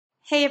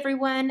Hey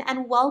everyone,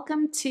 and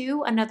welcome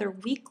to another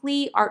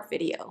weekly art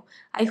video.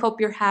 I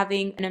hope you're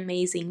having an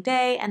amazing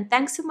day, and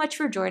thanks so much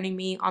for joining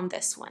me on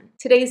this one.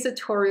 Today's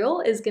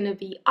tutorial is going to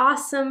be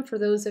awesome for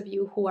those of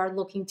you who are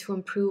looking to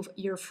improve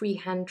your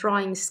freehand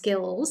drawing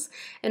skills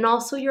and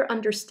also your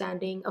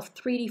understanding of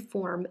 3D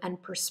form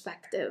and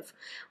perspective.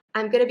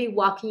 I'm going to be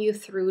walking you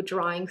through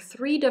drawing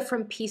 3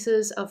 different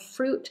pieces of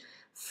fruit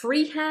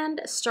freehand,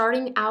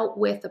 starting out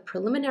with a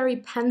preliminary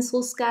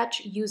pencil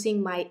sketch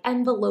using my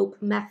envelope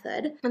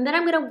method. And then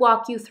I'm going to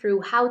walk you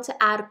through how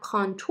to add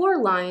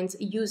contour lines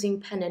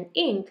using pen and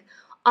ink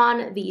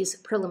on these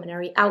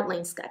preliminary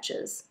outline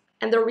sketches.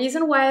 And the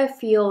reason why I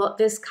feel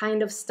this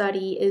kind of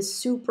study is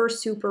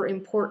super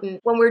important,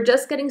 when we're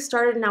just getting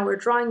started in our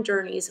drawing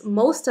journeys,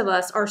 most of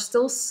us are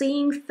still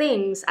seeing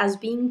things as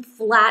being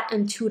flat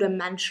and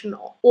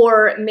two-dimensional.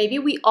 Or maybe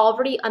we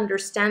already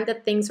understand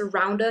that things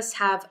around us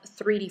have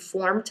 3D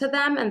form to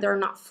them and they're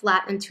not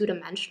flat and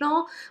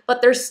two-dimensional,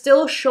 but they're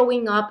still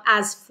showing up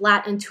as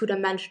flat and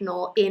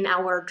two-dimensional in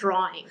our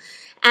drawing.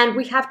 And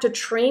we have to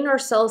train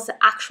ourselves to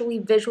actually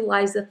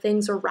visualize the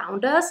things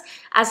around us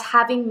as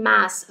having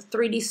mass,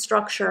 3D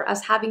structure,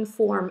 as having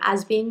form,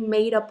 as being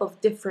made up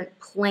of different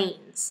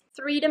planes.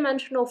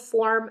 Three-dimensional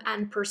form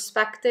and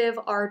perspective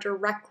are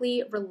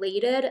directly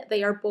related.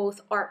 They are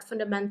both art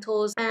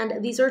fundamentals,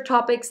 and these are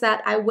topics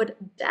that I would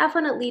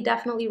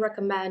definitely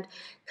recommend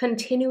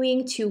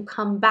continuing to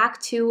come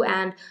back to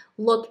and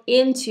look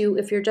into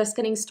if you're just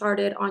getting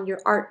started on your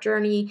art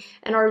journey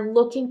and are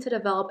looking to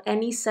develop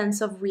any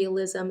sense of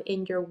realism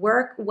in your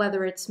work,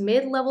 whether it's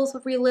mid-levels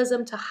of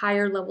realism to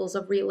higher levels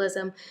of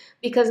realism,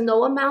 because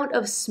no amount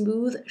of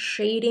smooth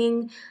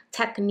shading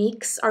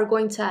techniques are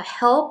going to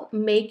help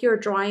make your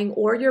drawing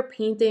or your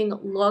painting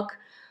look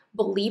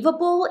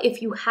believable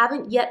if you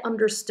haven't yet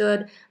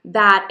understood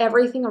that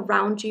everything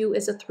around you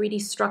is a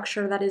 3D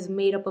structure that is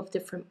made up of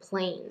different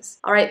planes.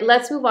 All right,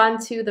 let's move on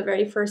to the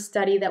very first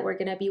study that we're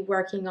going to be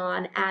working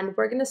on, and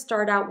we're going to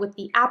start out with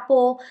the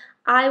apple.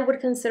 I would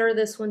consider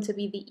this one to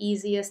be the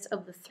easiest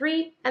of the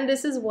 3, and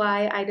this is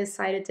why I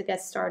decided to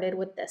get started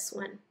with this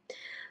one.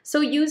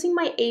 So using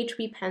my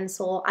HB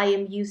pencil, I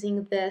am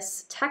using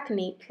this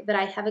technique that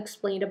I have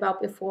explained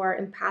about before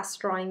in past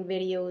drawing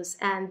videos,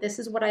 and this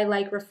is what I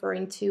like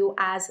referring to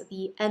as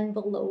the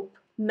envelope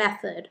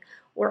method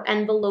or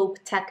envelope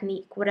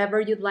technique, whatever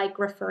you'd like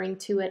referring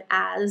to it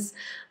as.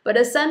 But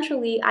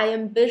essentially, I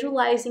am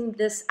visualizing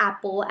this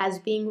apple as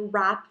being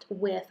wrapped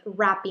with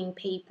wrapping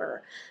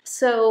paper.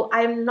 So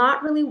I'm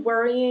not really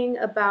worrying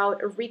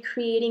about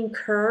recreating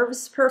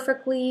curves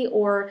perfectly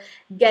or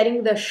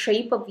getting the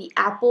shape of the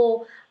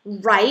apple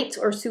right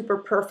or super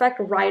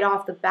perfect right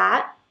off the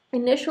bat.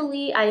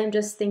 Initially, I am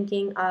just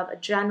thinking of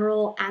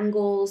general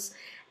angles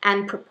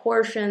and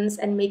proportions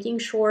and making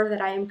sure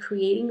that I am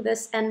creating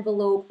this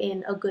envelope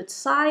in a good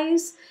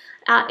size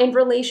in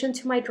relation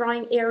to my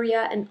drawing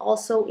area and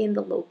also in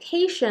the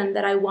location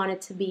that I want it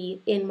to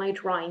be in my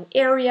drawing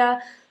area,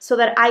 so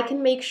that I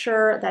can make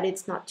sure that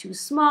it's not too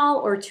small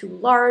or too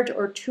large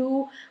or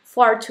too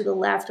far to the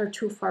left or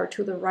too far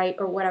to the right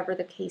or whatever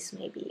the case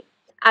may be.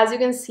 As you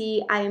can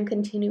see, I am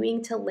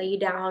continuing to lay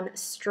down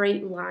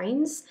straight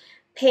lines,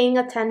 paying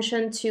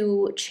attention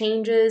to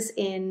changes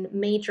in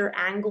major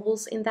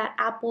angles in that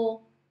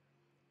apple.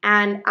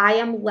 And I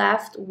am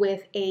left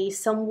with a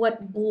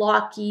somewhat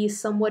blocky,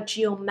 somewhat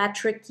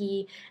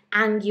geometric-y,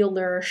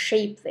 angular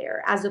shape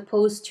there, as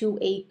opposed to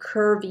a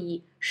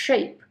curvy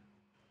shape.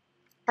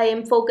 I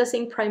am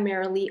focusing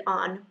primarily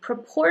on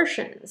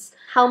proportions.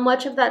 How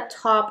much of that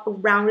top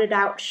rounded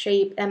out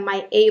shape am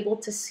I able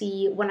to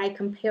see when I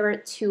compare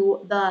it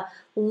to the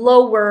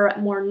lower,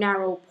 more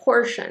narrow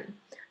portion?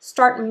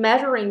 Start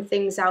measuring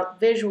things out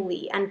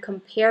visually and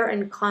compare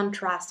and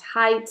contrast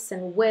heights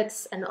and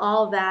widths and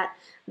all that.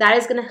 That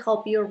is going to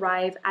help you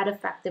arrive at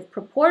effective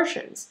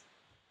proportions.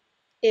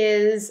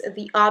 Is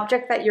the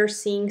object that you're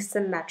seeing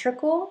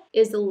symmetrical?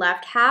 Is the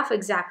left half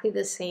exactly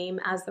the same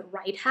as the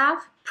right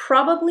half?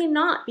 Probably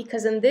not,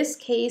 because in this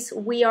case,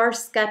 we are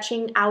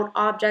sketching out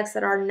objects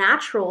that are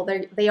natural.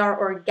 They are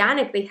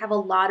organic. They have a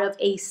lot of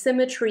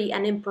asymmetry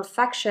and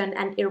imperfection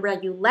and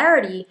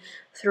irregularity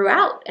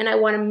throughout. And I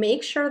want to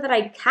make sure that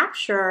I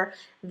capture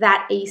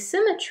that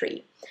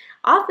asymmetry.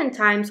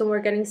 Oftentimes, when we're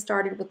getting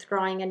started with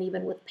drawing and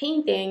even with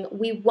painting,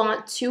 we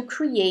want to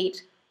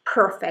create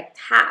perfect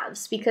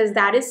halves because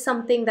that is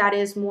something that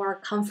is more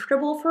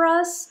comfortable for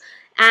us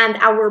and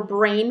our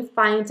brain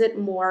finds it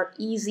more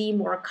easy,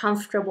 more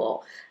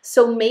comfortable.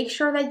 So make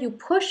sure that you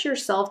push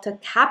yourself to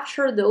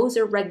capture those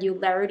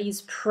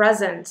irregularities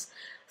present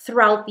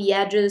throughout the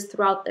edges,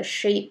 throughout the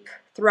shape,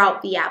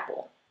 throughout the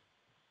apple.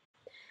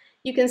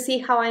 You can see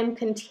how I'm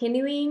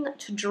continuing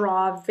to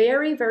draw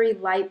very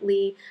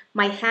lightly.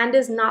 My hand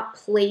is not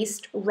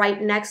placed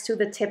right next to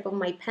the tip of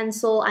my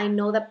pencil. I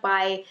know that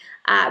by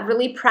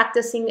really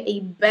practicing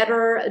a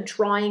better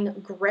drawing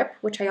grip,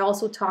 which I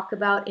also talk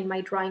about in my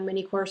drawing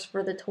mini course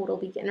for the total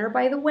beginner,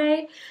 by the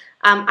way,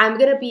 I'm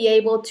going to be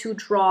able to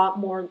draw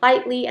more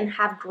lightly and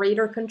have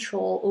greater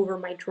control over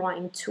my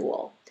drawing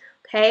tool.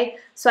 Okay,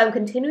 so I'm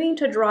continuing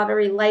to draw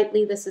very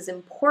lightly. This is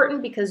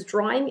important because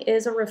drawing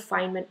is a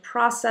refinement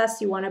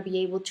process. You want to be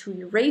able to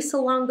erase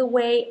along the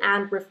way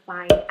and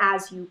refine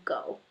as you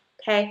go.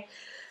 Okay,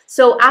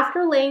 so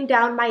after laying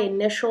down my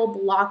initial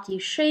blocky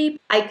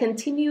shape, I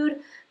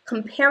continued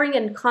comparing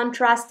and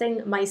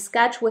contrasting my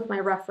sketch with my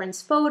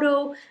reference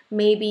photo,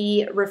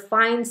 maybe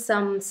refined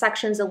some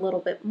sections a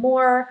little bit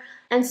more,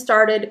 and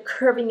started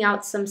curving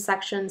out some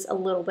sections a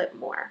little bit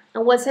more.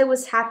 And once I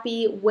was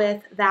happy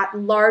with that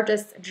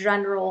largest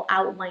general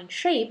outline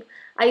shape,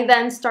 I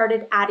then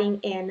started adding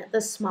in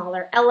the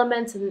smaller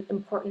elements and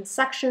important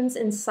sections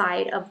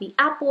inside of the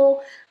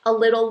apple, a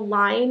little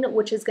line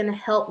which is going to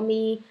help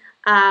me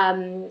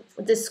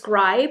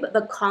describe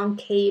the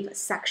concave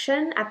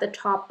section at the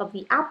top of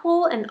the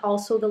apple and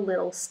also the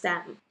little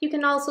stem. You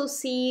can also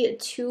see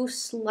two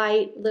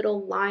slight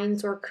little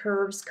lines or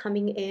curves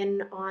coming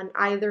in on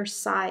either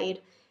side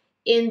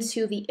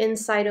into the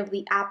inside of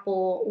the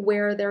apple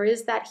where there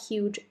is that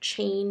huge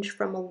change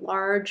from a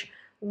large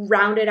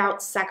rounded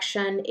out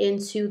section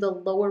into the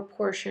lower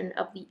portion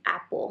of the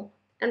apple.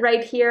 And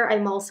right here,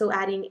 I'm also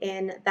adding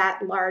in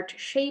that large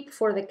shape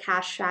for the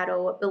cast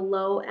shadow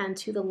below and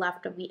to the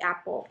left of the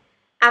apple.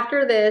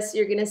 After this,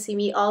 you're gonna see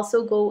me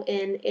also go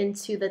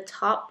into the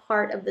top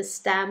part of the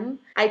stem.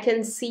 I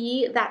can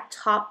see that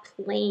top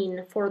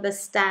plane for the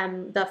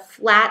stem, the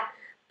flat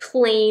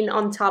plane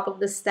on top of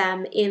the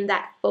stem in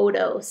that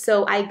photo.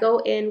 So I go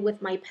in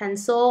with my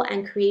pencil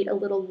and create a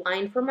little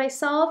line for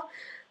myself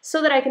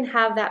so that I can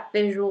have that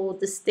visual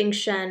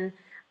distinction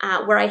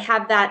where I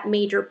have that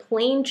major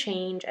plane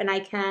change and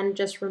I can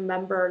just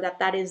remember that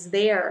that is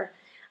there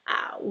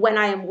when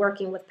I am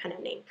working with pen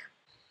and ink.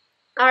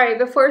 All right,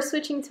 before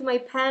switching to my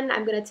pen,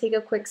 I'm going to take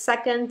a quick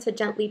second to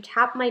gently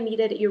tap my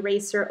kneaded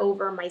eraser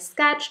over my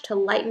sketch to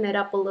lighten it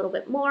up a little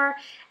bit more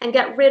and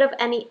get rid of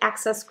any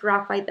excess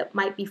graphite that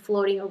might be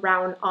floating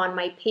around on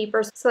my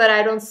paper so that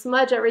I don't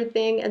smudge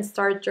everything and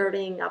start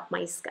dirtying up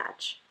my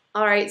sketch.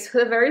 All right, so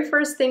the very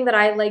first thing that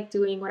I like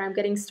doing when I'm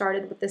getting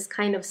started with this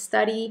kind of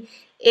study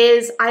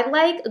is I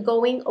like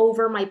going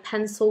over my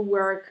pencil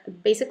work,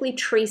 basically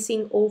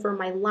tracing over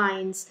my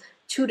lines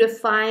to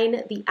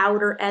define the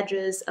outer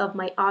edges of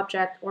my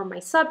object or my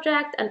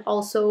subject, and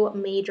also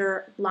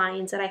major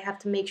lines that I have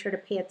to make sure to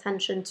pay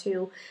attention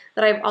to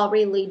that I've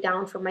already laid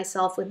down for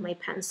myself with my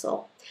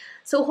pencil.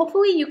 So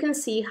hopefully you can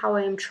see how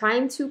I am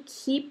trying to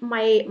keep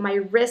my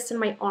wrist and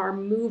my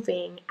arm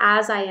moving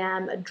as I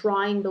am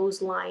drawing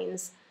those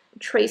lines,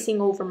 tracing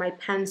over my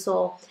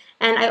pencil.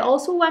 And I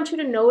also want you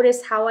to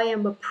notice how I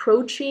am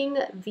approaching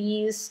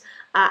these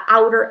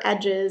outer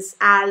edges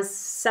as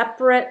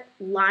separate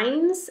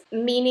lines,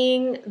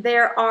 meaning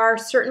there are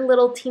certain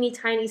little teeny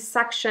tiny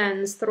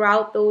sections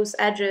throughout those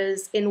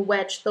edges in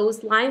which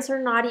those lines are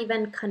not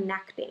even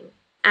connecting.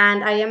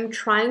 And I am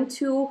trying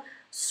to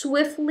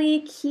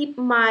swiftly keep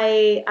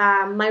my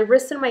my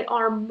wrist and my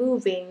arm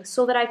moving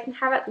so that I can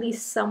have at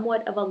least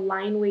somewhat of a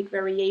line weight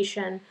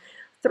variation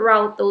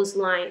throughout those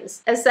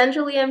lines.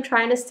 Essentially, I'm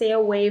trying to stay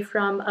away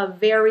from a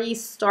very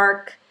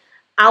stark,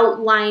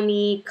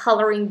 outliney,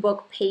 coloring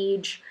book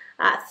page,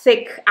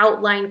 thick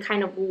outline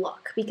kind of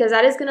look, because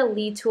that is going to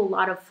lead to a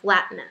lot of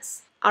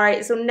flatness. All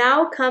right, so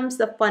now comes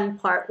the fun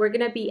part. We're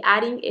going to be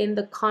adding in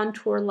the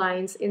contour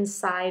lines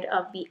inside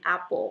of the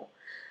apple.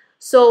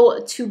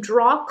 So to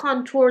draw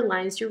contour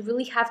lines, you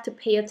really have to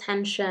pay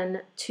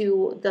attention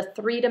to the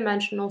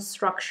three-dimensional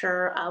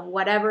structure of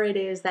whatever it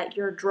is that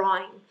you're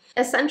drawing.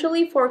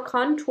 Essentially, for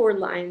contour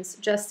lines,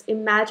 just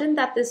imagine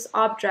that this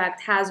object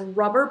has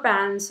rubber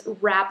bands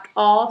wrapped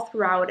all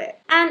throughout it.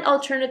 And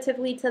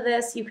alternatively to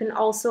this, you can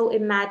also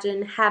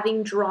imagine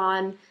having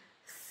drawn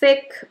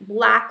thick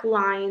black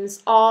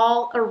lines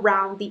all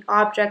around the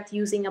object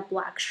using a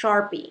black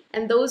Sharpie.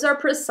 And those are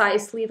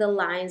precisely the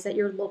lines that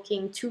you're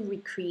looking to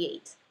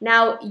recreate.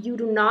 Now, you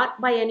do not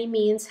by any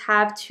means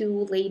have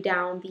to lay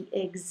down the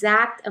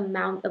exact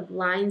amount of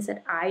lines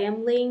that I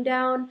am laying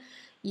down.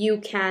 You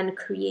can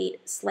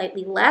create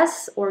slightly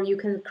less or you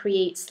can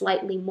create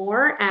slightly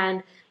more,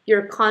 and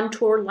your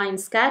contour line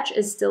sketch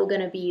is still going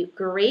to be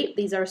great.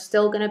 These are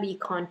still going to be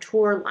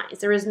contour lines.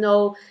 There is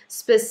no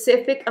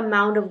specific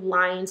amount of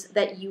lines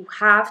that you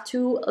have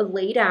to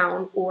lay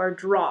down or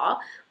draw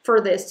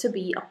for this to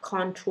be a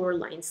contour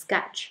line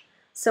sketch.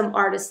 Some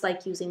artists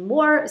like using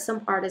more,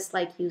 some artists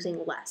like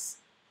using less.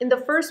 In the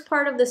first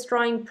part of this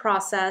drawing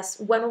process,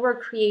 when we're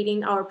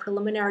creating our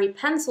preliminary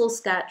pencil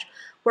sketch,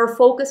 we're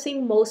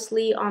focusing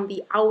mostly on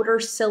the outer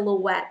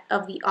silhouette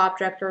of the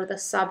object or the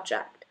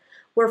subject.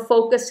 We're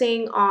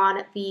focusing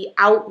on the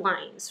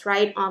outlines,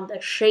 right, on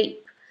the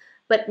shape.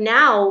 But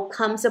now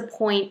comes a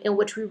point in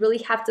which we really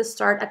have to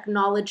start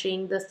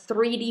acknowledging the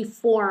 3D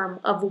form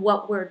of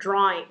what we're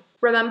drawing.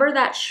 Remember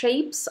that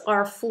shapes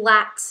are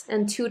flat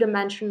and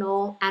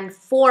two-dimensional, and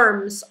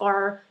forms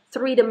are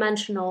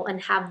three-dimensional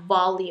and have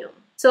volume.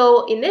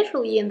 So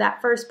initially, in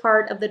that first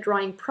part of the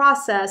drawing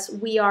process,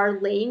 we are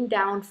laying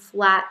down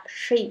flat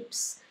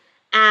shapes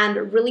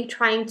and really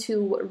trying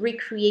to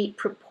recreate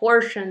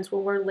proportions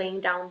when we're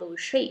laying down those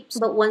shapes.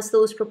 But once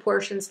those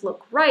proportions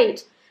look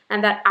right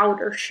and that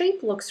outer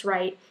shape looks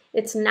right,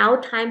 It's now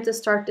time to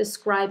start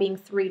describing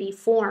 3D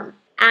form.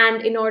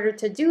 And in order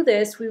to do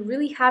this, we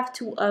really have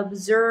to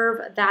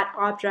observe that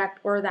object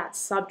or that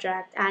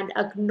subject and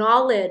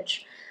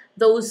acknowledge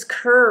those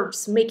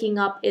curves making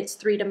up its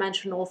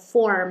three-dimensional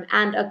form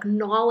and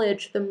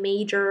acknowledge the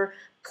major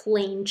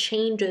plane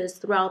changes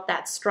throughout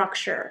that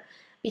structure.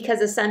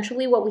 Because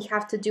essentially what we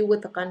have to do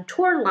with the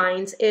contour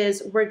lines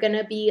is we're going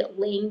to be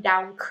laying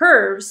down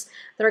curves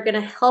that are going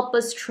to help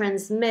us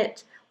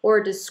transmit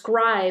or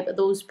describe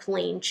those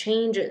plane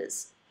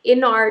changes.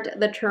 In art,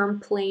 the term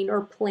plane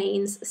or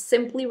planes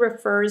simply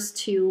refers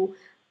to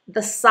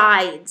the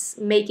sides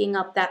making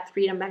up that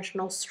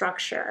three-dimensional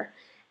structure.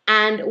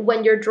 And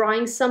when you're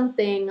drawing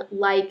something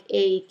like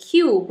a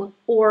cube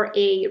or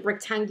a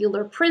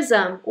rectangular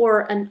prism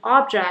or an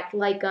object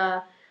like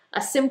a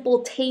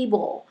simple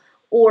table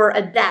or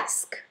a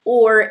desk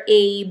or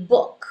a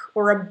book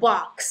or a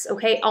box,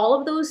 okay, all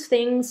of those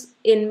things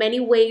in many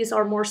ways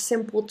are more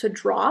simple to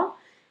draw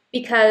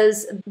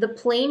because the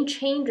plane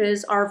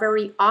changes are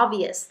very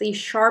obvious. They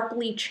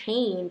sharply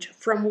change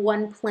from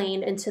one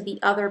plane into the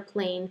other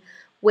plane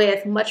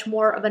with much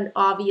more of an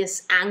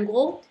obvious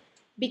angle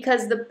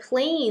because the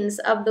planes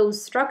of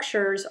those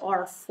structures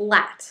are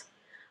flat.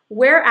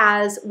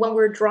 Whereas when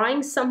we're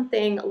drawing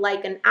something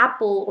like an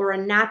apple or a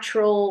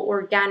natural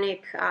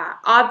organic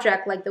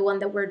object like the one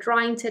that we're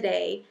drawing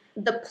today,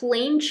 the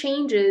plane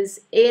changes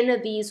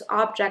in these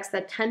objects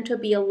that tend to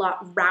be a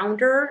lot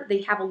rounder,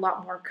 they have a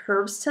lot more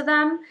curves to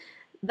them,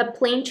 the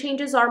plane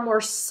changes are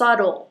more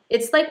subtle.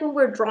 It's like when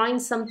we're drawing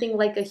something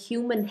like a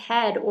human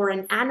head or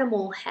an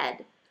animal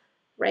head,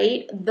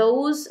 right?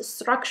 Those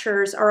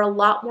structures are a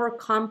lot more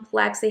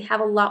complex. They have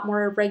a lot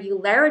more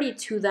irregularity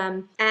to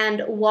them.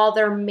 And while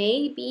there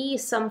may be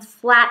some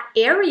flat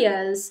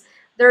areas,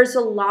 there's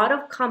a lot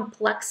of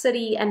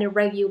complexity and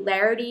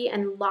irregularity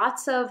and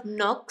lots of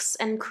nooks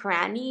and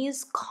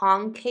crannies,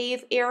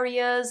 concave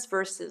areas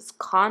versus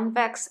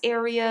convex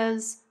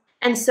areas.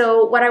 And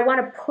so what I want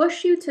to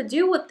push you to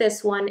do with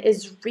this one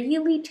is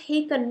really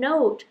take a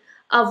note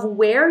of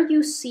where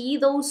you see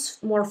those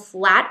more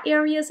flat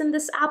areas in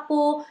this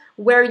apple,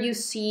 where you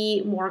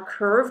see more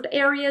curved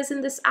areas in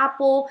this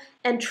apple,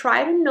 and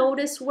try to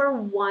notice where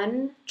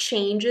one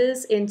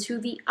changes into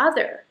the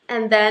other.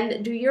 And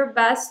then do your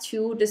best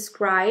to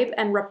describe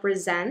and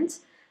represent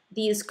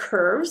these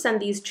curves and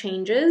these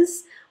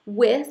changes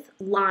with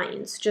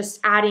lines, just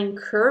adding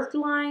curved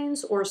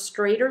lines or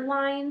straighter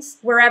lines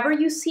wherever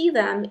you see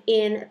them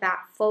in that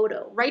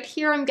photo. Right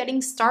here, I'm getting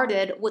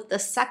started with the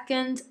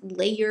second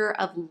layer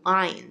of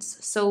lines.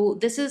 So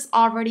this is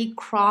already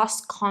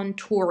cross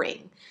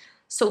contouring.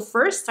 So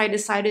first I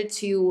decided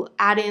to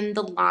add in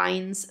the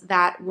lines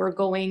that were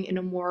going in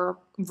a more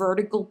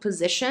vertical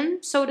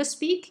position, so to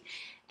speak.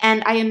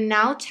 And I am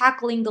now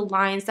tackling the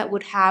lines that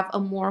would have a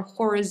more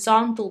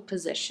horizontal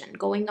position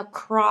going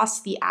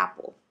across the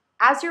apple.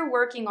 As you're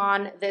working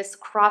on this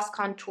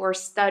cross-contour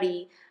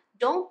study,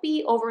 don't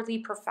be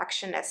overly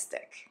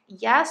perfectionistic.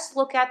 Yes,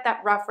 look at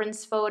that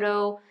reference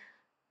photo,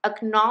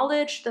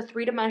 acknowledge the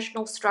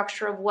three-dimensional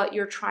structure of what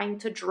you're trying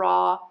to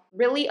draw,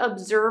 really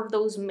observe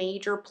those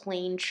major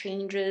plane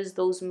changes,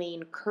 those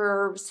main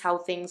curves, how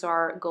things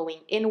are going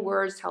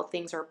inwards, how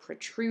things are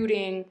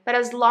protruding. But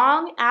as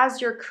long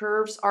as your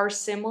curves are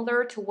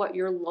similar to what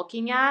you're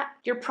looking at,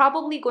 you're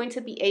probably going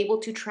to be able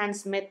to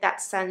transmit that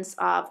sense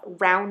of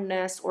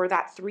roundness or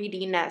that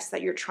 3D-ness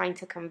that you're trying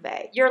to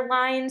convey. Your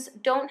lines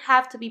don't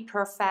have to be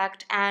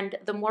perfect, and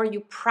the more you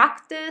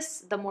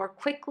practice, the more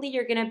quickly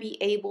you're going to be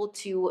able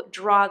to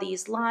draw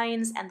these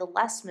lines and the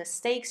less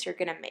mistakes you're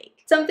going to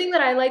make. Something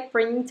that I like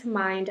bringing to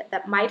mind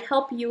that might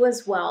help you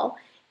as well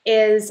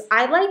is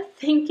I like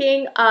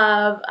thinking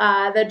of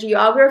the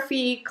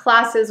geography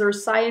classes or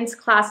science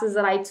classes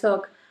that I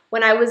took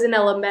when I was in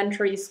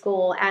elementary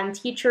school, and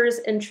teachers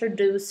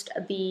introduced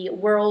the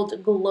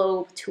world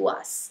globe to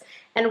us.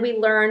 And we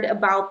learned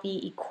about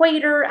the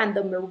equator and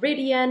the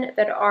meridian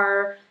that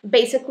are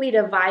basically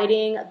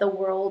dividing the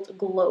world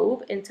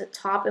globe into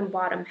top and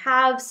bottom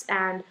halves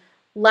and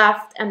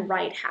left and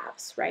right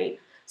halves,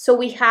 right? So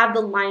we have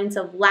the lines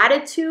of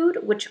latitude,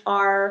 which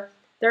are,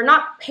 they're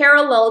not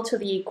parallel to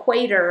the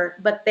equator,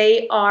 but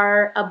they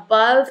are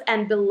above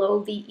and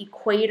below the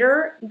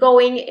equator,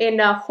 going in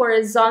a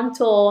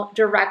horizontal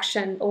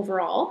direction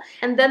overall.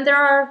 And then there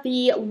are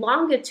the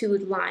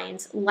longitude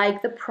lines,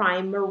 like the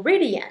prime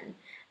meridian.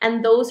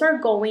 And those are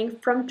going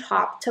from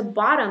top to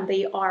bottom.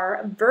 They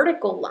are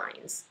vertical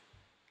lines.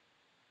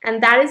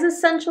 And that is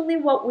essentially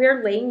what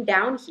we're laying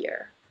down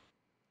here.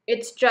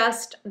 It's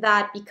just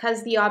that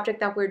because the object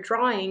that we're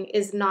drawing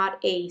is not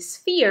a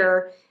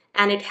sphere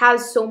and it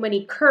has so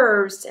many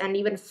curves and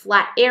even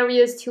flat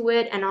areas to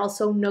it and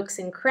also nooks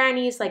and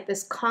crannies like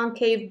this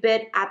concave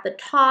bit at the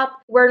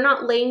top, we're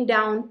not laying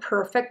down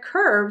perfect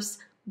curves,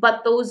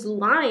 but those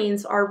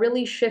lines are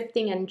really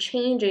shifting and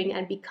changing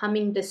and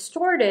becoming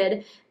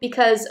distorted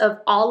because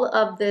of all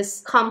of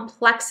this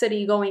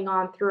complexity going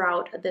on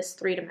throughout this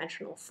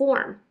three-dimensional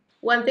form.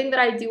 One thing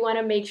that I do want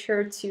to make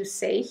sure to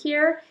say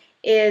here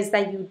is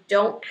that you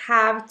don't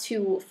have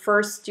to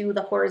first do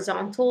the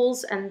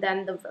horizontals and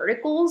then the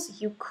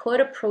verticals. You could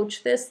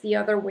approach this the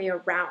other way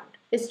around.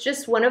 It's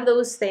just one of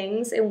those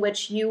things in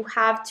which you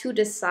have to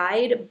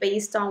decide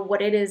based on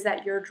what it is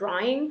that you're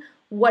drawing,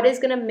 what is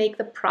going to make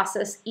the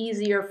process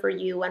easier for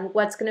you and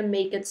what's going to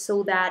make it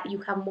so that you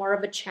have more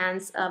of a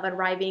chance of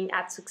arriving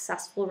at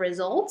successful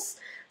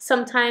results.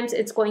 Sometimes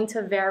it's going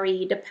to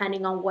vary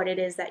depending on what it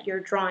is that you're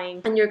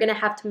drawing, and you're going to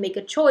have to make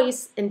a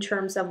choice in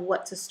terms of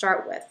what to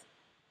start with.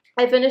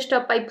 I finished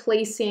up by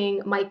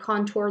placing my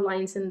contour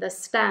lines in the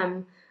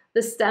stem.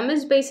 The stem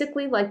is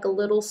basically like a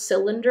little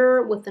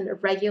cylinder with an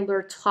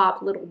irregular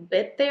top little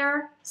bit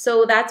there.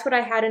 So that's what I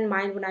had in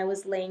mind when I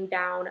was laying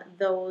down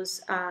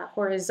those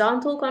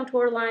horizontal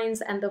contour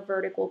lines and the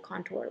vertical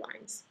contour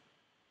lines.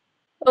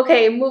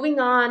 Okay, moving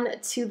on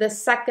to the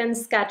second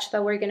sketch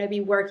that we're going to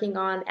be working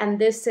on, and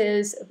this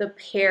is the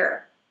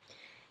pear.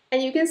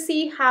 And you can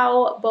see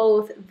how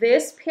both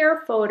this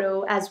pear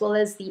photo as well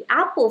as the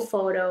apple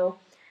photo,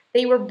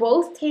 they were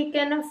both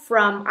taken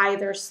from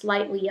either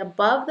slightly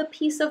above the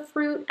piece of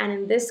fruit, and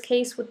in this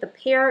case with the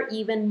pear,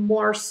 even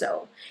more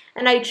so.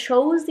 And I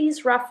chose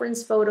these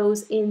reference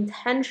photos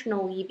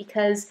intentionally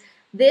because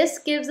this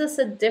gives us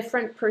a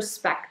different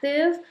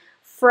perspective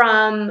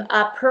from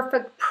a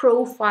perfect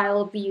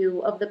profile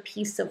view of the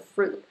piece of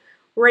fruit.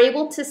 We're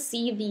able to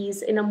see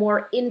these in a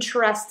more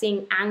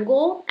interesting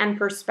angle and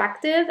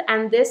perspective,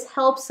 and this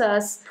helps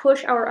us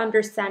push our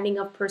understanding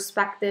of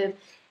perspective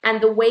and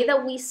the way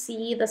that we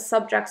see the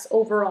subject's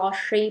overall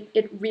shape.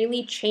 It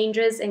really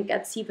changes and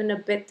gets even a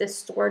bit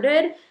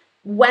distorted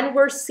when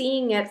we're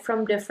seeing it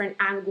from different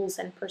angles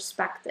and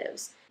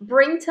perspectives.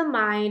 Bring to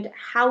mind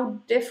how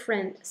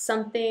different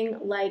something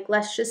like,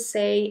 let's just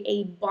say,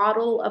 a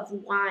bottle of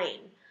wine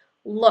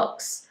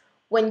looks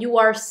when you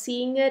are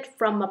seeing it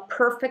from a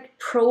perfect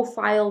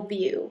profile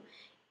view.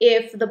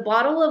 If the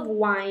bottle of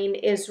wine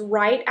is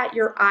right at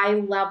your eye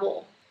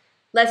level,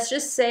 let's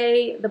just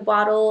say the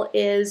bottle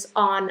is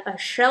on a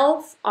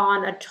shelf,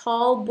 on a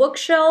tall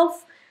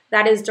bookshelf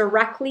that is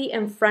directly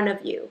in front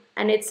of you,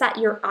 and it's at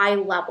your eye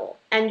level,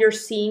 and you're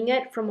seeing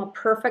it from a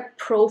perfect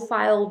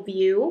profile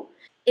view.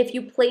 If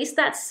you place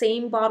that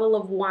same bottle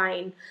of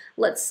wine,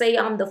 let's say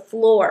on the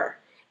floor,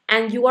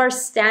 and you are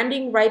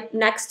standing right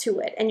next to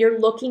it and you're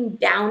looking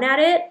down at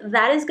it,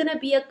 that is going to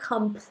be a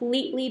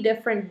completely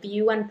different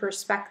view and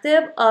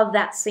perspective of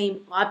that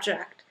same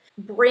object.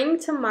 Bring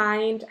to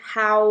mind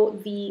how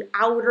the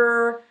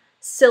outer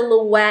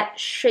silhouette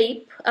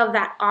shape of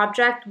that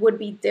object would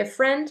be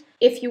different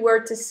if you were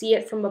to see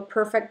it from a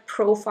perfect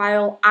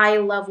profile eye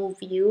level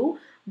view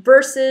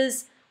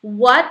versus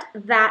what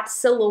that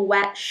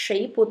silhouette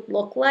shape would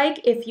look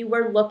like if you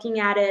were looking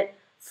at it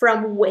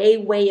from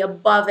way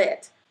above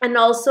it. And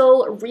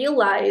also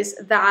realize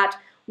that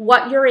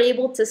what you're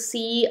able to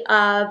see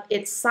of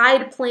its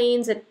side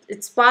planes,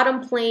 its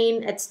bottom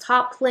plane, its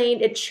top plane,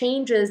 it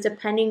changes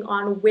depending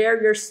on where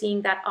you're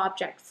seeing that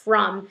object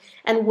from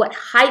and what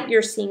height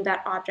you're seeing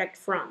that object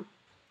from.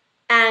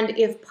 And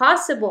if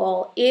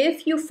possible,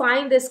 if you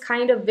find this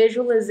kind of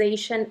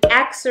visualization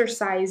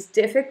exercise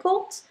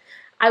difficult,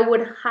 I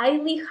would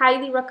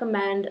highly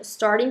recommend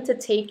starting to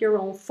take your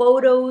own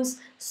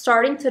photos,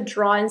 starting to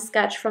draw and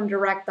sketch from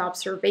direct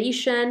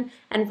observation,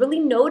 and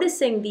really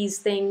noticing these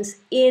things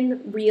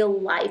in real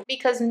life.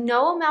 Because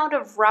no amount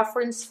of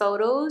reference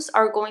photos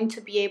are going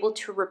to be able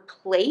to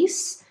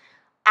replace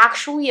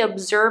actually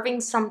observing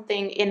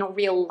something in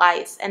real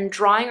life and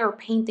drawing or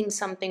painting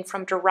something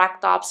from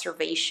direct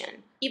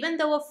observation. Even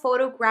though a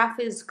photograph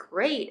is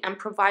great and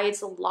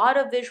provides a lot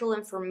of visual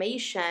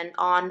information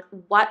on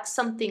what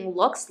something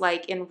looks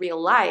like in real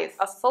life,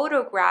 a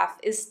photograph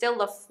is still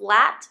a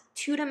flat,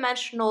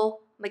 two-dimensional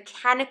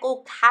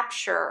mechanical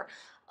capture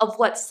of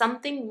what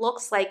something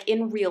looks like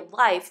in real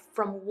life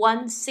from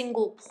one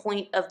single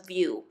point of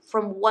view,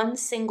 from one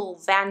single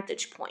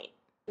vantage point.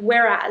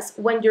 Whereas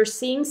when you're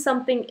seeing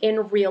something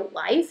in real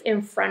life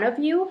in front of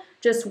you,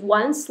 just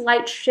one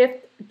slight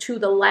shift to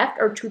the left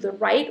or to the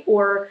right,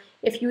 or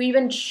if you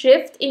even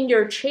shift in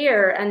your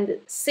chair and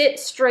sit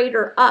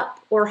straighter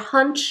up or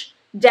hunch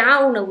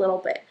down a little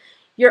bit,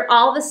 you're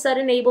all of a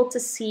sudden able to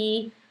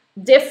see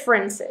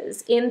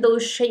differences in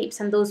those shapes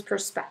and those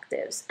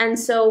perspectives. And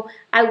so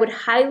I would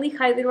highly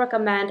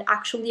recommend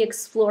actually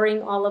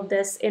exploring all of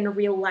this in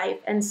real life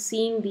and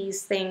seeing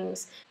these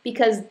things,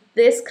 because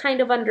this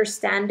kind of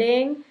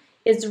understanding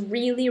is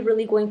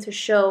really going to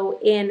show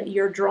in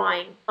your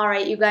drawing. All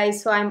right, you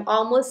guys, so I'm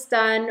almost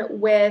done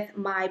with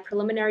my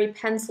preliminary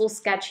pencil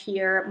sketch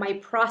here. My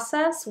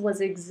process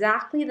was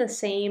exactly the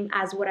same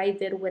as what I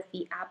did with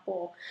the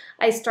apple.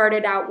 I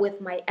started out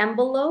with my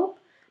envelope,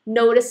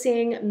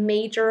 noticing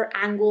major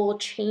angle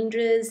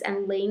changes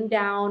and laying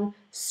down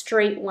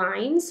straight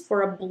lines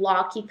for a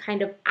blocky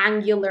kind of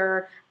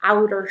angular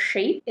outer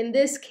shape. In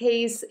this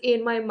case,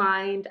 in my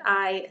mind,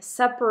 I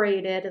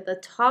separated the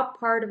top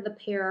part of the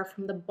pear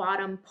from the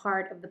bottom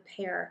part of the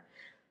pear.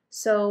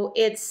 So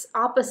it's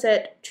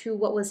opposite to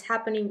what was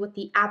happening with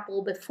the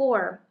apple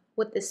before.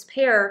 With this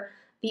pear,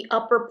 the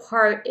upper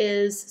part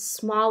is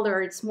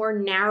smaller, it's more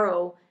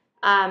narrow,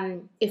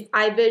 If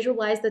I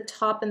visualize the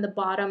top and the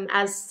bottom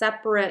as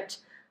separate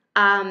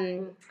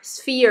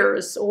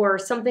spheres or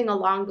something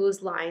along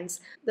those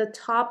lines, the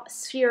top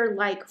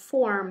sphere-like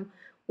form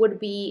would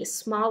be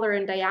smaller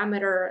in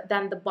diameter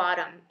than the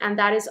bottom. And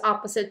that is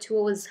opposite to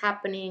what was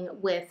happening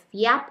with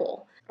the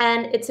apple.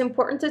 And it's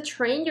important to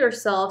train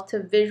yourself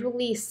to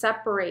visually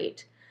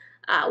separate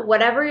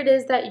whatever it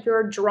is that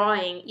you're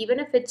drawing, even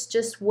if it's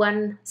just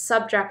one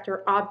subject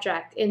or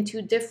object,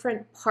 into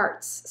different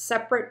parts,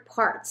 separate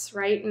parts,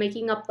 right?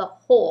 Making up the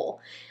whole.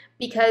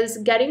 Because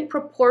getting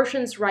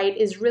proportions right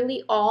is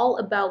really all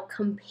about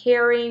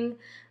comparing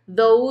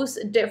those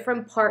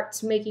different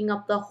parts making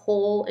up the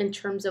whole in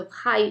terms of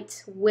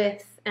height,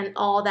 width, and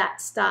all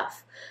that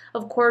stuff.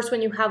 Of course,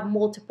 when you have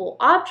multiple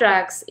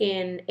objects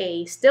in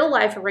a still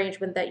life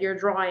arrangement that you're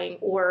drawing,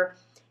 or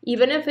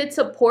even if it's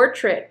a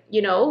portrait,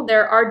 you know,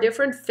 there are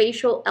different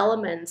facial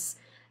elements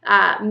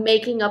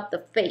making up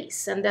the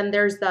face. And then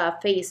there's the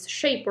face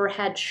shape or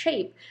head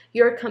shape.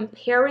 You're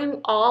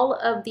comparing all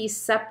of these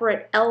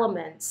separate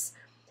elements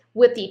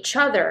with each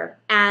other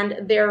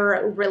and their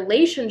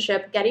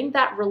relationship, getting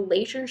that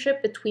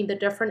relationship between the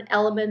different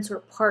elements or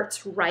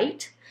parts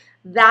right.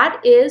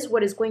 That is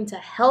what is going to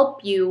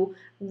help you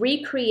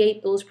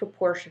recreate those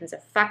proportions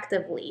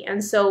effectively.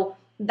 And so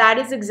that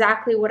is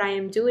exactly what I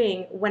am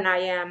doing when I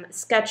am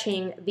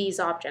sketching these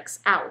objects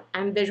out.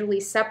 I'm visually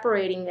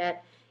separating it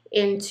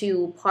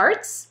into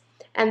parts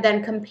and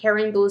then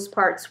comparing those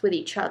parts with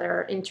each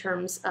other in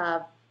terms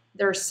of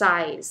their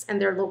size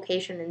and their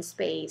location in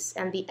space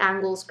and the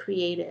angles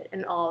created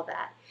and all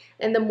that.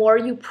 And the more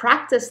you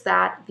practice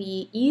that,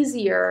 the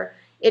easier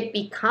it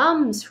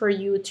becomes for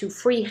you to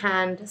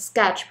freehand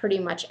sketch pretty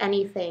much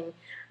anything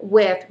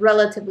with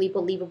relatively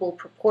believable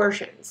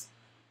proportions.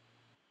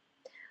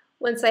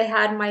 Once I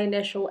had my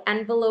initial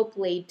envelope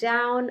laid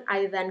down,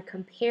 I then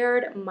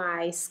compared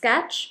my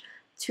sketch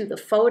to the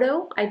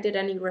photo. I did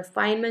any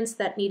refinements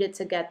that needed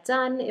to get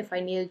done. If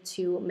I needed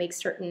to make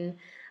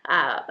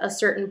a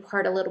certain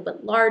part a little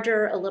bit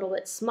larger, a little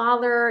bit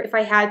smaller, if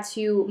I had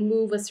to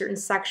move a certain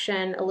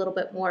section a little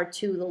bit more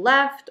to the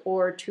left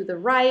or to the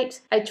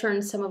right, I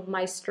turned some of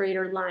my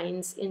straighter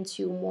lines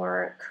into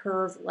more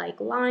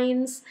curve-like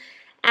lines.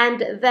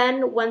 And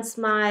then once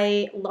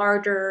my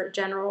larger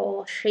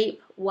general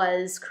shape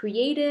was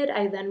created,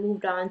 I then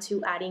moved on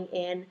to adding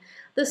in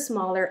the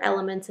smaller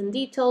elements and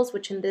details,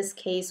 which in this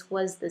case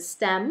was the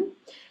stem.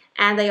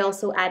 And I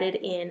also added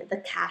in the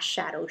cast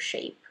shadow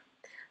shape.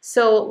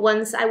 So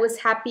once I was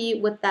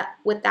happy with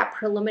that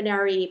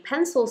preliminary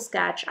pencil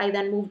sketch, I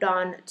then moved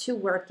on to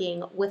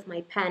working with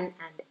my pen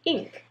and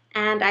ink.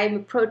 And I'm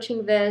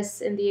approaching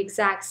this in the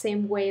exact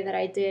same way that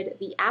I did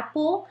the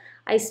apple.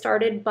 I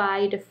started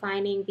by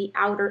defining the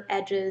outer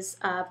edges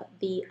of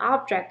the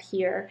object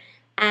here.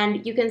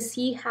 And you can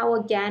see how,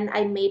 again,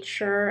 I made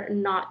sure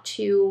not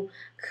to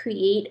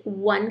create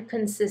one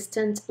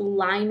consistent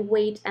line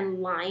weight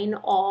and line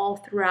all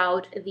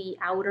throughout the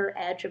outer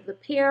edge of the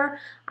pear.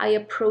 I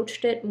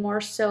approached it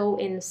more so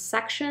in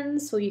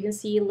sections, so you can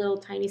see little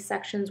tiny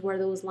sections where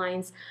those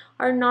lines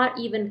are not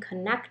even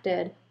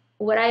connected.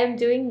 What I am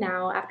doing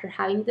now, after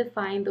having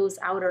defined those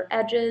outer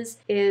edges,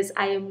 is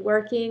I am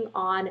working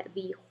on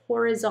the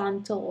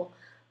horizontal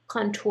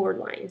contour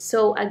lines.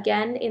 So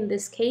again, in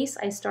this case,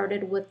 I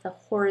started with the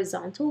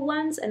horizontal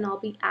ones, and I'll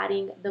be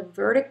adding the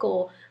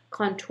vertical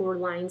contour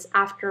lines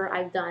after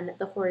I've done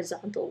the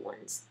horizontal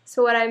ones.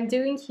 So what I'm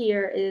doing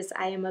here is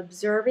I am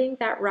observing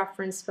that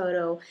reference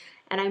photo,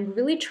 and I'm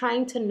really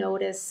trying to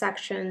notice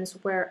sections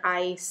where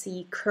I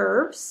see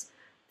curves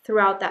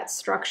throughout that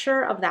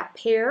structure of that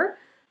pear.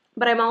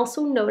 But I'm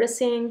also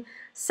noticing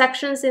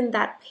sections in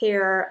that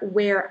pear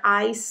where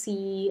I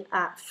see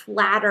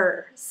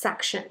flatter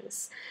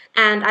sections.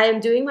 And I am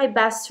doing my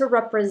best to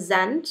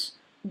represent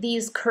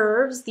these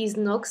curves, these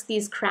nooks,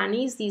 these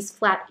crannies, these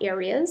flat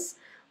areas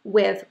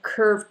with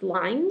curved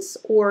lines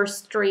or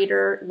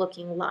straighter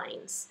looking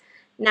lines.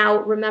 Now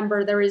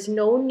remember, there is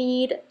no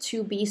need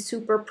to be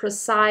super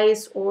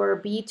precise or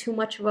be too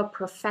much of a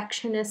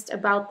perfectionist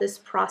about this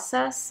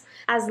process.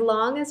 As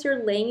long as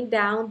you're laying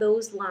down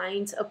those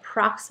lines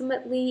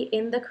approximately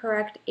in the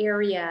correct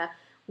area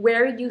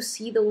where you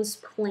see those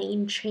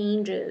plane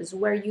changes,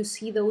 where you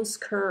see those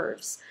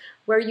curves,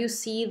 where you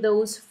see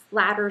those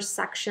flatter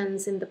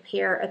sections in the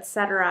pear,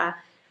 etc.,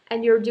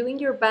 and you're doing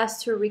your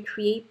best to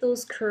recreate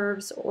those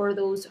curves or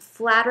those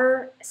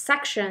flatter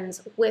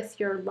sections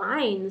with your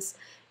lines,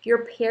 your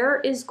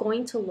pear is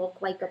going to look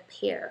like a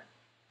pear.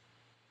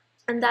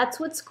 And that's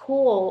what's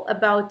cool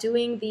about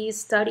doing these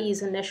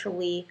studies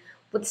initially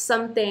with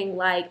something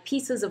like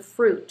pieces of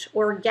fruit,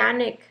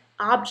 organic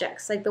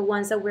objects like the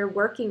ones that we're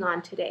working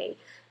on today,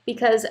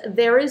 because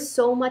there is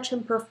so much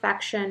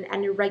imperfection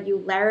and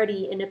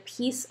irregularity in a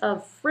piece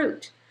of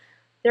fruit.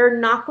 They're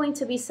not going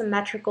to be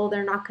symmetrical,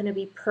 they're not going to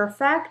be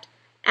perfect,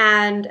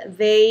 and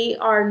they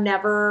are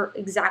never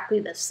exactly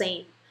the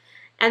same.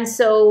 And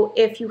so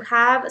if you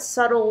have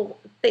subtle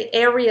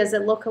areas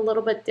that look a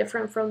little bit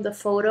different from the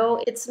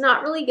photo, it's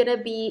not really going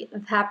to be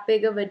that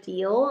big of a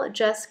deal.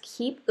 Just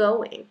keep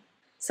going.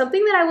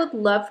 Something that I would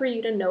love for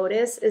you to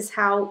notice is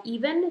how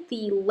even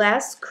the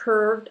less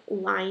curved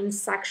line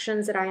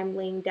sections that I am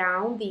laying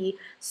down, the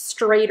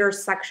straighter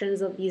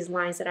sections of these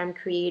lines that I'm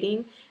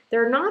creating,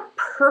 they're not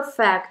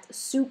perfect,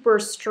 super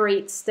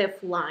straight,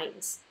 stiff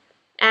lines.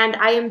 And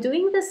I am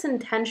doing this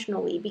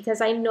intentionally because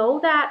I know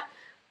that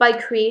by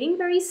creating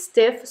very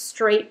stiff,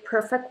 straight,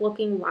 perfect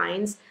looking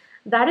lines,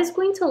 that is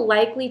going to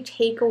likely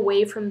take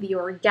away from the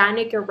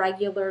organic,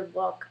 irregular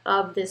look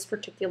of this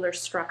particular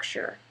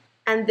structure.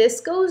 And this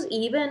goes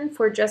even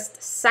for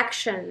just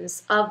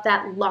sections of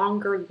that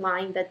longer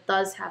line that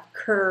does have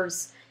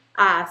curves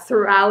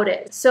throughout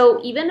it.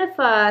 So even if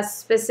a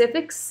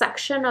specific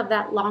section of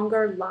that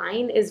longer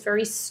line is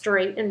very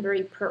straight and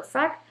very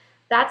perfect,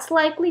 that's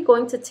likely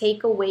going to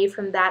take away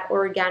from that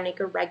organic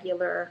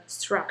irregular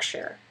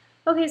structure.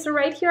 Okay, so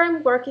right here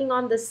I'm working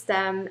on the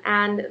stem,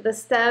 and the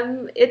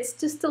stem, it's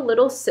just a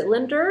little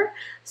cylinder.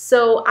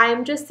 So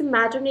I'm just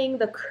imagining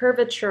the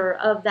curvature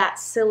of that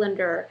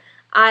cylinder.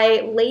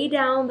 I lay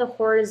down the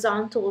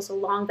horizontals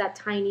along that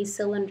tiny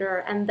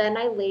cylinder, and then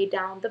I lay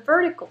down the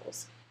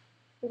verticals.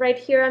 Right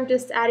here, I'm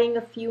just adding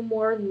a few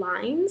more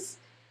lines.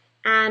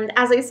 And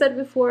as I said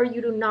before, you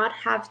do not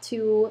have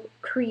to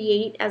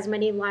create as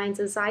many lines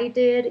as I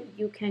did.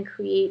 You can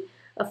create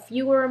a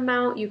fewer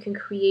amount, you can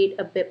create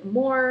a bit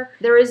more.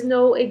 There is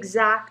no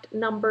exact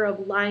number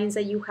of lines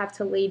that you have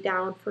to lay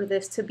down for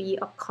this to be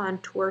a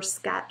contour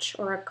sketch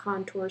or a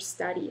contour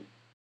study.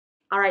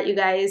 All right, you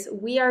guys,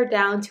 we are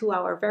down to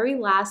our very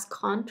last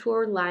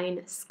contour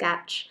line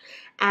sketch.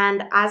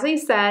 And as I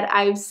said,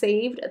 I've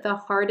saved the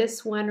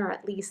hardest one, or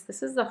at least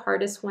this is the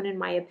hardest one in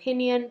my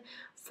opinion,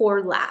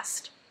 for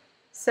last.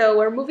 So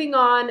we're moving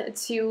on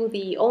to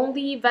the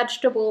only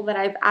vegetable that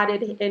I've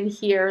added in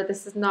here.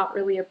 This is not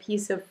really a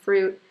piece of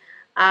fruit,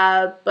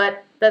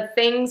 but the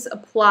things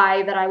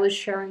apply that I was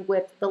sharing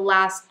with the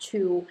last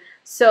two.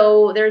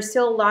 So there's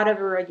still a lot of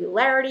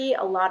irregularity,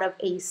 a lot of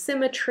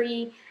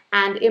asymmetry,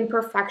 and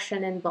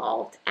imperfection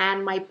involved.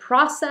 And my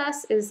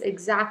process is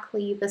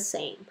exactly the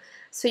same.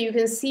 So you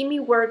can see me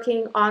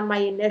working on my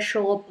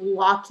initial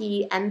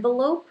blocky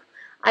envelope.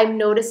 I'm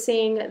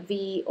noticing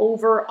the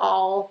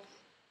overall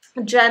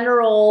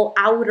general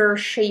outer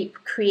shape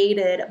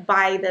created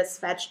by this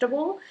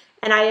vegetable,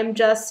 and I am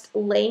just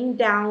laying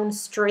down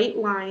straight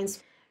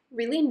lines,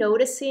 really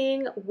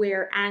noticing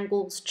where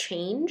angles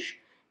change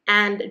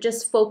and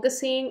just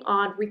focusing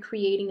on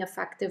recreating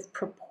effective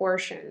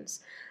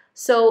proportions.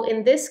 So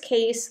in this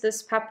case,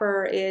 this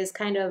pepper is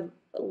kind of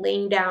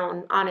laying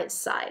down on its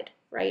side,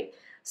 right?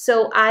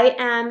 So I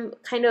am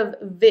kind of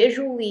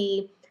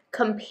visually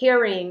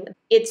comparing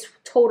its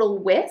total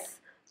width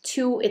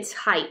to its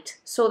height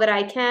so that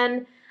I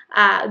can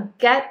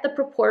get the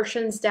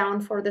proportions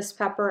down for this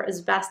pepper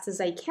as best as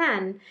I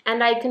can.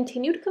 And I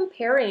continued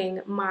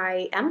comparing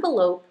my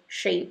envelope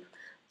shape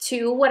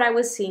to what I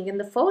was seeing in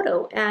the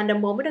photo. And a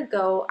moment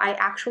ago, I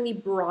actually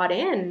brought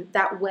in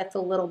that width a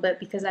little bit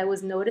because I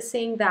was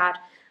noticing that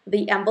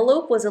the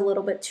envelope was a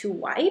little bit too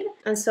wide.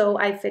 And so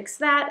I fixed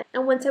that.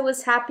 And once I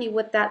was happy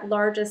with that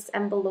largest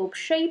envelope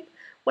shape,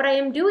 what I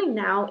am doing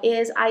now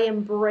is I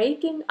am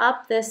breaking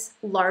up this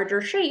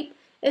larger shape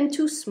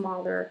into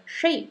smaller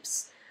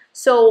shapes.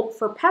 So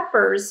for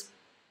peppers,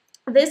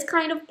 this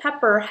kind of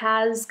pepper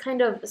has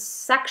kind of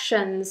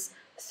sections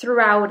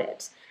throughout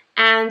it.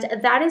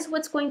 And that is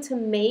what's going to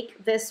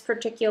make this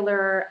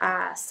particular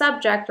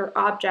subject or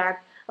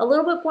object a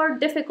little bit more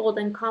difficult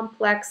and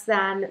complex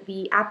than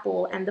the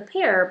apple and the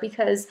pear,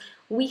 because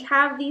we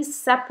have these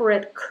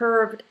separate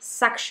curved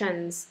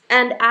sections.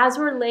 And as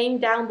we're laying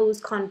down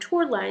those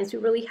contour lines, we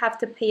really have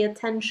to pay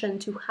attention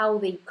to how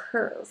they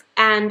curve.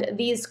 And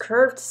these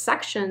curved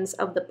sections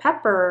of the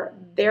pepper,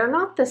 they're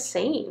not the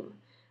same.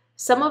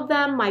 Some of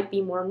them might be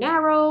more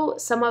narrow,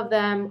 some of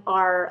them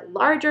are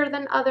larger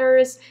than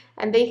others,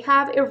 and they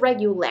have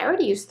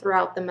irregularities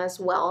throughout them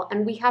as well.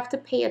 And we have to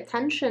pay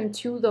attention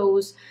to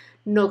those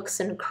nooks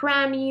and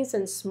crannies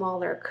and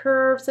smaller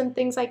curves and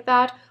things like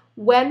that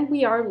when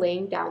we are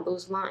laying down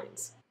those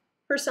lines.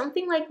 For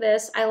something like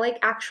this, I like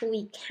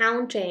actually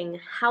counting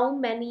how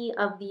many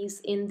of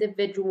these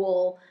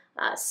individual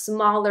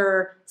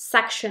smaller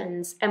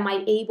sections am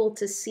I able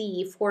to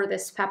see for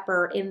this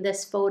pepper in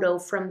this photo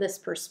from this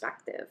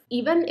perspective.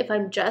 Even if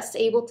I'm just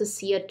able to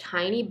see a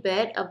tiny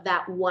bit of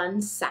that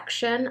one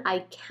section,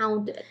 I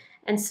count it.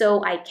 And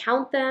so I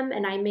count them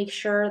and I make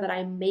sure that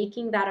I'm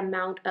making that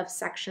amount of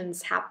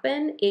sections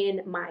happen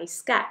in my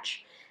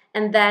sketch.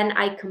 And then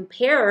I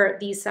compare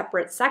these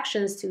separate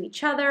sections to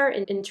each other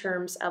in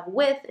terms of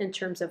width, in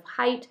terms of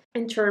height,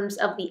 in terms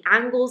of the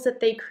angles that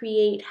they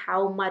create,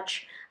 how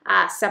much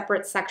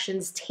separate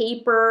sections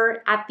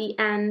taper at the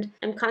end.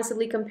 I'm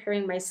constantly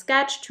comparing my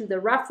sketch to the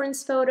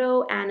reference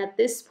photo, and at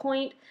this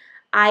point,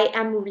 I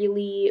am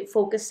really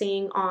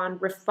focusing on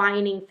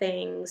refining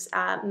things,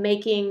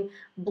 making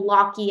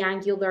blocky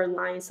angular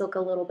lines look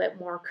a little bit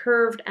more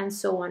curved, and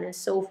so on and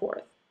so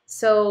forth.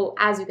 So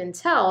as you can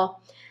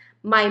tell,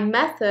 my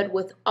method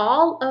with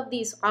all of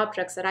these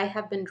objects that I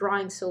have been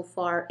drawing so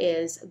far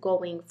is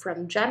going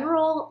from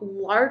general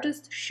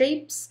largest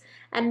shapes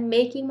and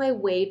making my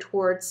way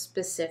towards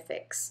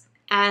specifics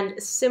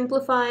and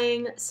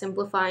simplifying,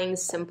 simplifying,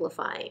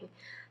 simplifying.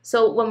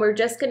 So when we're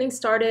just getting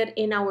started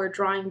in our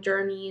drawing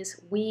journeys,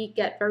 we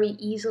get very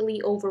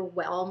easily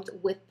overwhelmed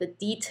with the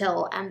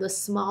detail and the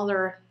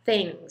smaller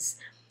things.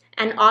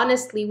 And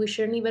honestly, we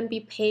shouldn't even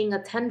be paying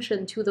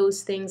attention to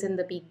those things in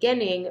the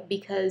beginning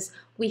because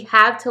we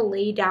have to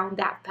lay down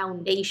that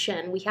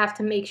foundation. We have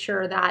to make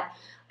sure that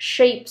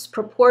shapes,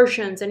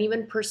 proportions, and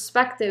even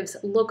perspectives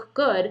look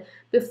good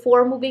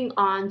before moving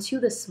on to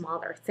the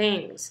smaller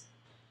things.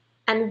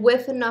 And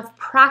with enough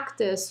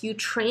practice, you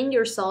train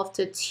yourself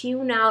to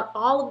tune out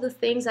all of the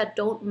things that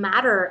don't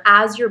matter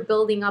as you're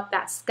building up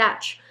that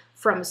sketch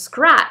from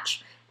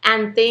scratch.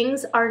 And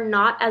things are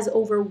not as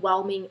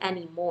overwhelming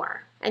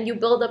anymore. And you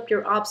build up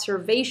your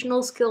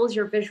observational skills,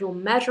 your visual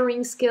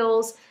measuring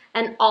skills,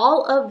 and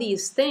all of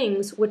these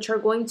things which are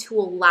going to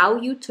allow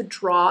you to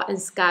draw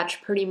and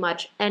sketch pretty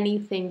much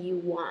anything you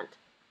want.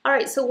 All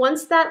right, so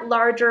once that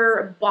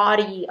larger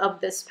body of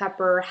this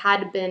pepper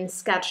had been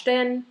sketched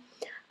in,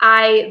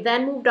 I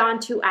then moved on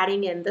to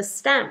adding in the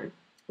stem.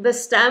 The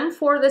stem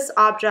for this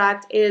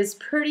object is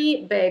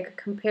pretty big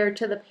compared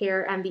to the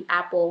pear and the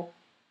apple.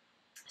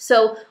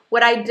 So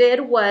what I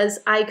did was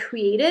I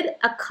created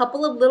a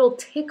couple of little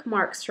tick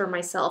marks for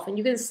myself, and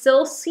you can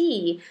still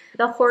see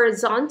the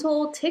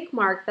horizontal tick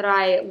mark that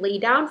I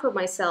laid down for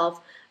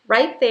myself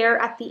right there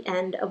at the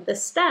end of the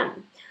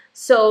stem.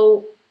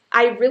 So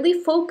I really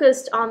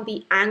focused on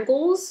the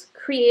angles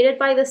created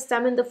by the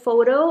stem in the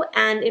photo,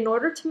 and in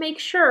order to make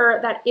sure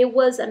that it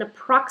was an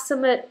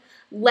approximate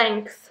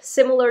length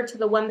similar to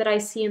the one that I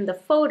see in the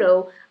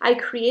photo, I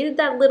created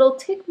that little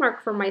tick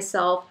mark for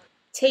myself,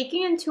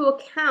 taking into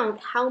account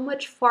how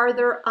much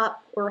farther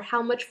up or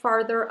how much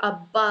farther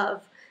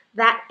above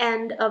that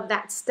end of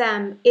that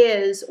stem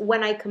is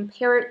when I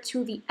compare it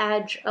to the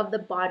edge of the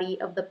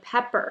body of the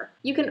pepper.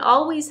 You can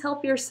always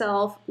help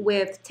yourself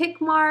with tick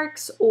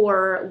marks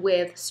or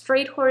with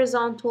straight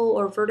horizontal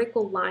or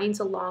vertical lines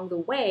along the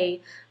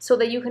way so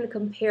that you can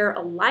compare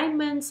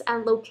alignments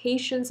and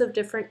locations of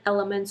different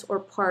elements or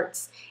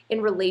parts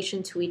in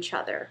relation to each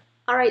other.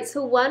 All right,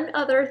 so one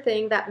other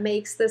thing that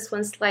makes this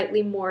one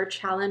slightly more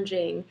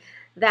challenging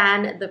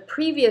than the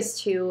previous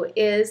two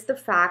is the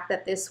fact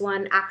that this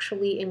one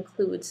actually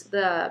includes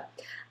the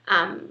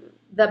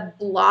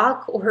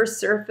block or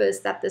surface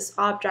that this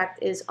object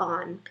is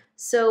on.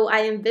 So I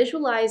am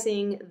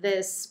visualizing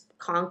this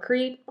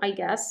concrete, I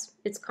guess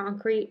it's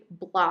concrete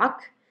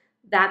block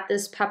that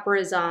this pepper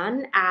is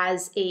on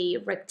as a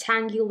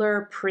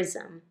rectangular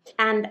prism.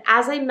 And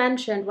as I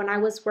mentioned when I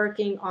was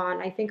working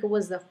on, I think it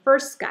was the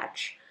first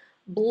sketch,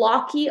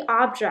 blocky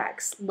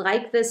objects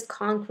like this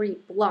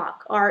concrete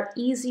block are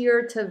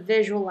easier to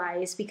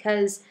visualize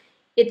because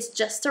it's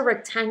just a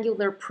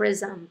rectangular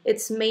prism.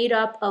 It's made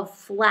up of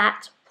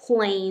flat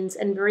planes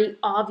and very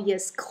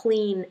obvious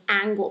clean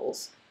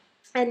angles.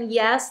 And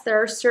yes,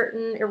 there are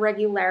certain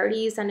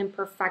irregularities and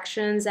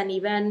imperfections and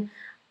even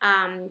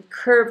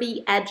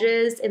curvy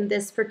edges in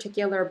this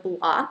particular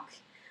block.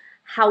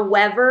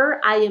 However,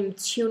 I am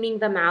tuning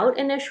them out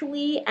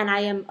initially, and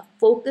I am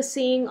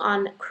focusing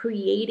on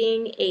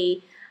creating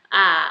a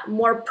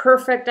more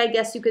perfect, I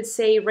guess you could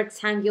say,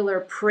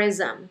 rectangular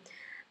prism.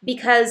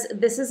 Because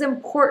this is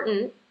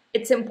important.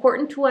 It's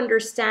important to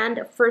understand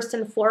first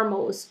and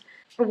foremost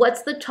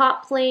what's the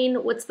top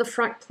plane, what's the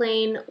front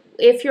plane,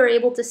 if you're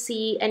able to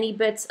see any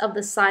bits of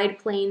the side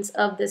planes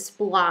of this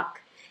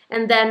block.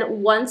 And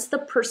then once the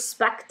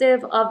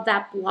perspective of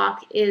that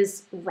block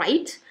is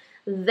right,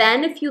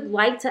 then if you'd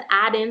like to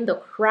add in the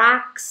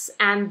cracks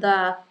and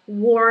the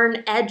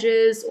worn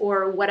edges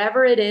or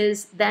whatever it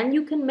is, then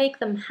you can make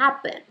them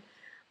happen.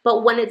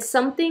 But when it's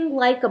something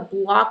like a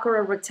block or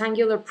a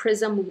rectangular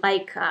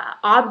prism-like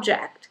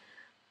object,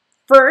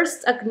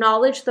 first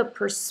acknowledge the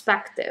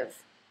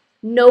perspective.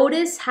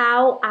 Notice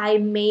how I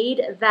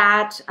made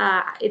that,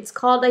 it's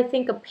called, I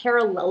think, a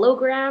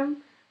parallelogram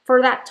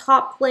for that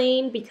top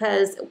plane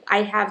because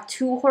I have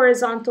two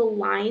horizontal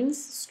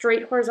lines,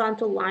 straight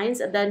horizontal lines,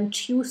 and then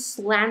two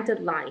slanted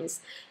lines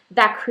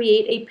that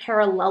create a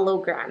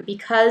parallelogram.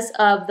 Because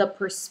of the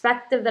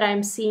perspective that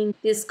I'm seeing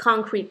this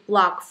concrete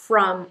block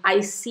from,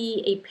 I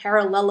see a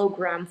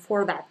parallelogram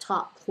for that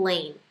top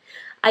plane.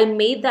 I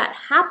made that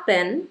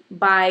happen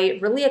by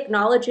really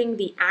acknowledging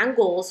the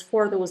angles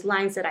for those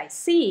lines that I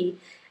see,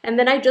 and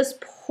then I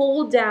just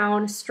pull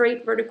down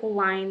straight vertical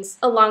lines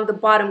along the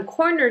bottom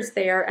corners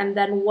there and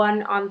then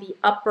one on the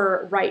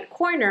upper right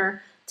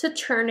corner to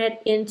turn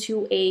it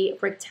into a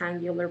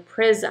rectangular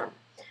prism.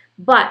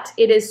 But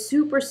it is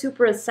super,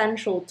 super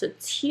essential to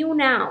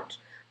tune out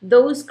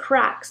those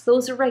cracks,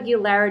 those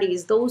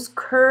irregularities, those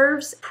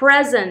curves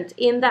present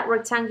in that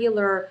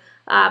rectangular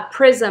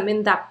prism,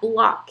 in that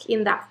block,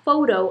 in that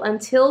photo,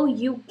 until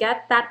you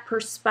get that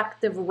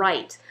perspective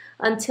right,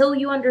 until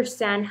you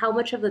understand how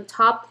much of the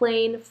top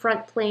plane,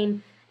 front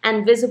plane,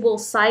 and visible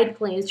side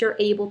planes you're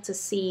able to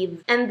see.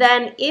 And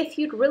then if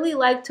you'd really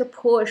like to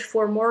push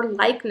for more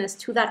likeness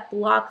to that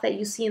block that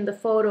you see in the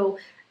photo,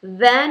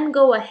 then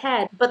go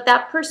ahead. But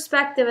that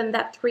perspective and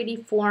that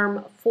 3D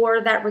form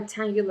for that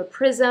rectangular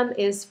prism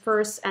is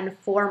first and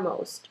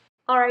foremost.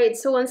 All right,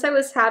 so once I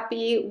was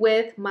happy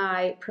with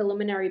my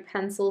preliminary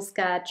pencil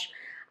sketch,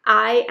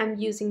 I am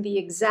using the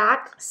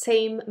exact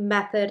same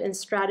method and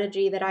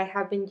strategy that I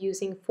have been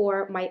using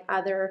for my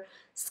other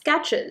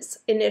sketches.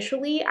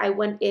 Initially, I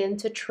went in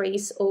to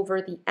trace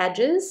over the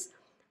edges.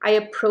 I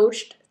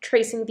approached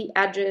tracing the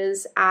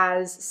edges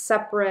as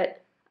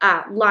separate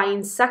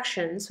line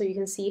sections, so you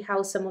can see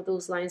how some of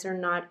those lines are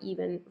not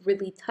even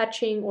really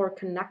touching or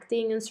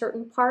connecting in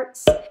certain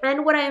parts.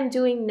 And what I am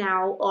doing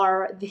now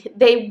are,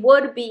 they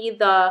would be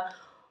the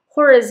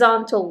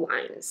horizontal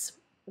lines.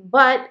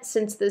 But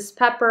since this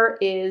pepper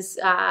is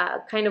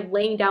kind of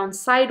laying down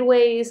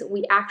sideways,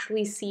 we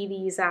actually see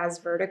these as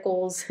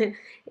verticals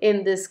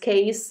in this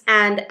case.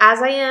 And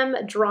as I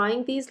am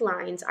drawing these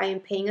lines, I am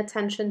paying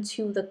attention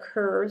to the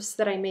curves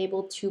that I'm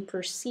able to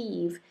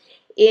perceive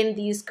in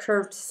these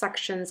curved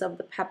sections of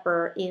the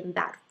pepper in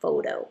that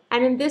photo.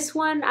 And in this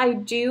one, I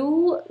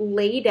do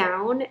lay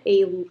down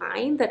a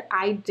line that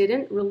I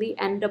didn't really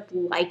end up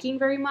liking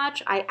very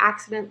much. I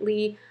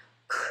accidentally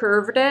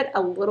curved it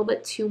a little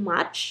bit too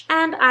much,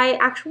 and I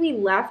actually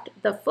left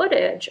the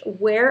footage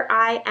where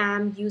I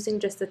am using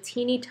just a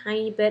teeny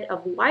tiny bit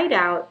of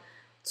whiteout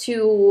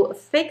to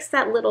fix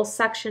that little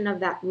section of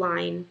that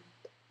line,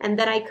 and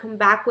then I come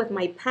back with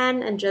my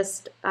pen and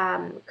just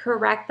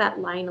correct that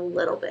line a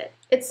little bit.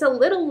 It's a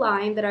little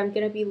line that I'm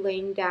going to be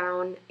laying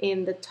down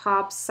in the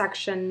top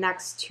section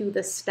next to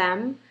the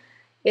stem.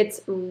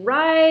 It's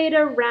right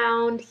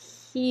around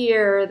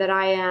here that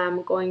I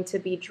am going to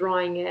be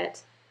drawing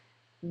it.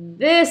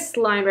 This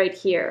line right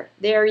here,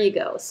 there you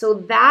go. So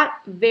that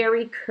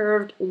very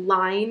curved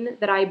line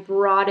that I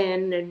brought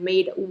in and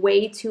made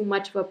way too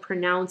much of a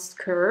pronounced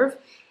curve,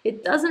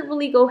 it doesn't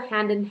really go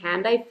hand in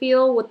hand, I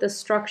feel, with the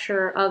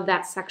structure of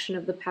that section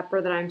of the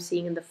pepper that I'm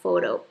seeing in the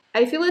photo.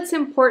 I feel it's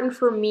important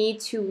for me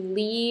to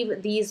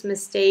leave these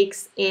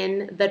mistakes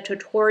in the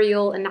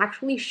tutorial and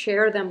actually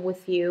share them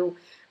with you,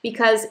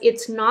 because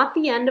it's not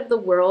the end of the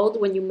world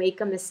when you make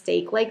a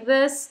mistake like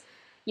this.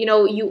 You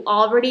know, you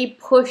already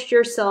pushed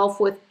yourself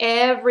with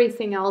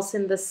everything else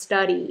in the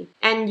study,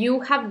 and you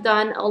have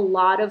done a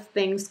lot of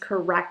things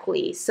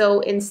correctly.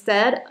 So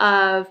instead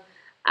of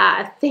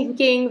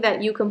thinking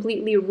that you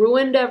completely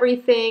ruined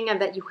everything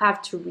and that you have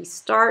to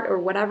restart or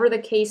whatever the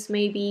case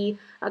may be,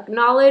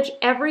 acknowledge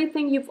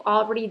everything you've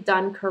already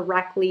done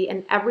correctly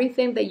and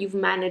everything that you've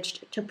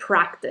managed to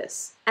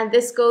practice. And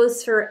this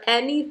goes for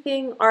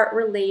anything art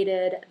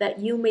related that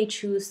you may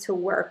choose to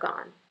work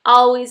on.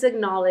 Always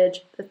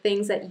acknowledge the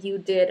things that you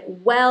did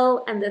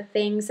well and the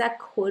things that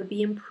could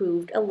be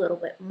improved a little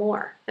bit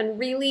more. And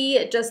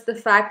really, just the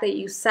fact that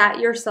you sat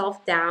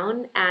yourself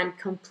down and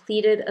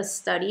completed a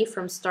study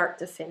from start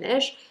to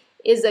finish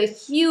is a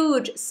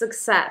huge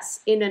success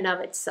in and of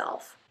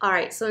itself. All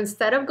right, so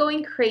instead of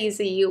going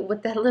crazy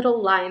with that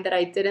little line that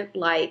I didn't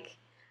like,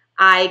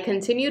 I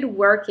continued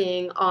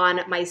working on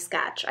my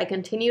sketch. I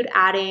continued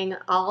adding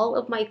all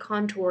of my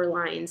contour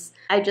lines.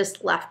 I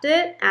just left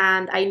it,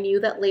 and I knew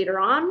that later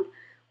on,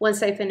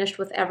 once I finished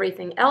with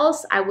everything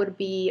else, I would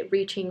be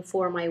reaching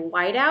for my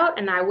whiteout,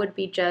 and I would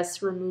be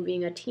just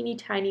removing a teeny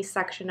tiny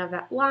section of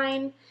that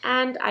line,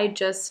 and I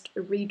just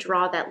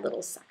redraw that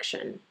little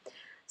section.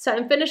 So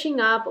I'm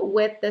finishing up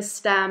with the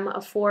stem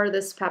for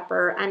this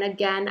pepper, and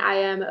again, I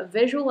am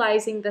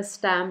visualizing the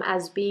stem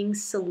as being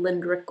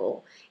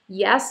cylindrical.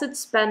 Yes,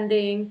 it's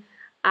bending,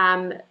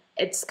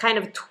 it's kind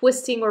of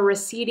twisting or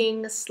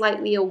receding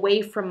slightly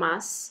away from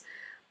us,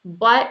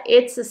 but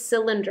it's a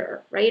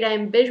cylinder, right?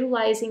 I'm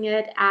visualizing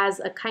it as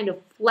a kind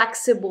of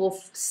flexible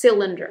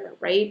cylinder,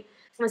 right?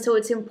 And so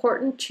it's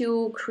important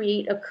to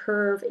create a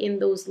curve in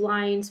those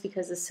lines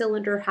because the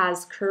cylinder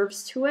has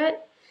curves to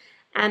it.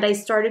 And I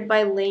started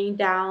by laying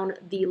down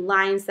the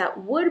lines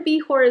that would be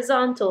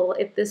horizontal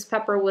if this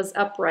pepper was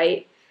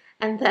upright.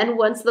 And then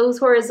once those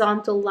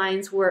horizontal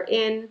lines were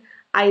in,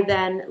 I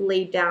then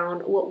laid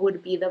down what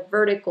would be the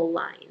vertical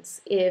lines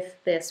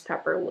if this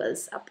pepper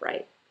was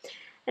upright.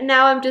 And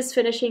now I'm just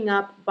finishing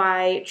up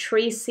by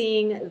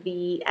tracing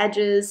the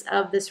edges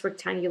of this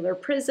rectangular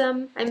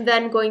prism. I'm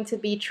then going to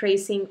be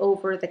tracing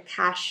over the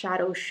cast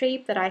shadow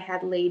shape that I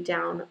had laid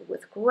down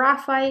with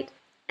graphite.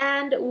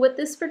 And with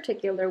this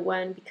particular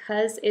one,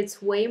 because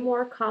it's way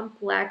more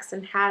complex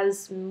and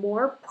has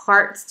more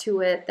parts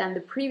to it than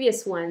the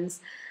previous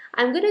ones,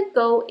 I'm going to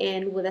go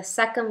in with a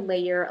second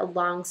layer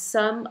along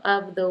some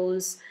of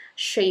those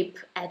shape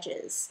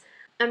edges.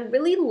 And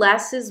really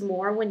less is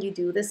more when you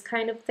do this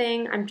kind of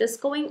thing. I'm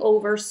just going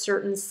over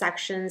certain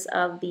sections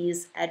of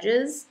these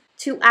edges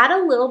to add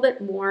a little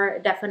bit more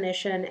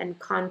definition and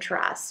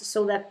contrast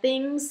so that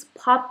things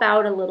pop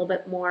out a little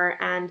bit more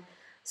and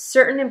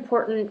certain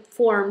important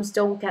forms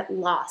don't get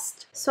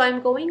lost. So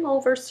I'm going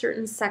over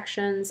certain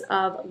sections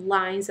of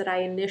lines that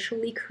I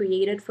initially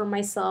created for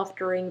myself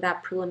during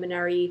that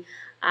preliminary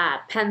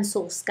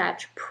pencil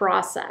sketch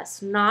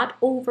process, not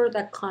over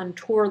the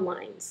contour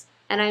lines.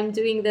 And I'm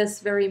doing this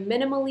very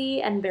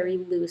minimally and very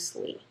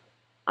loosely.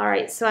 All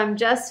right, so I'm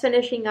just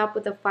finishing up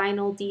with the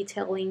final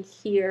detailing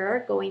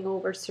here, going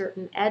over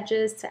certain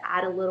edges to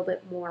add a little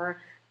bit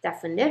more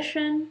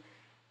definition.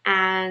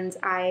 And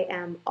I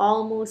am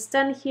almost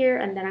done here,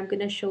 and then I'm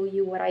going to show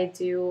you what I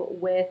do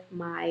with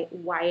my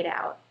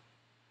whiteout,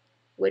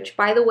 which,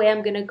 by the way,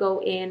 I'm going to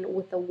go in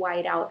with a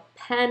whiteout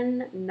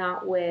pen,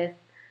 not with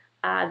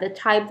the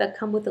type that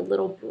come with a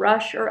little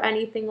brush or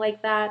anything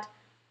like that.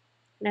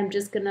 And I'm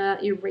just gonna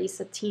erase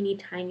a teeny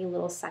tiny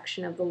little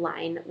section of the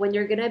line. When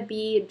you're gonna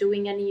be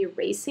doing any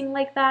erasing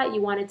like that,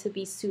 you want it to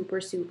be super,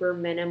 super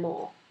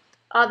minimal.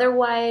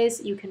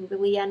 Otherwise, you can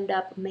really end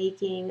up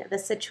making the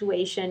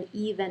situation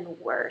even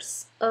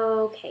worse.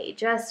 Okay,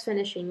 just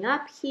finishing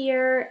up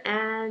here,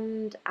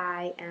 and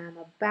I am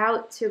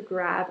about to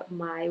grab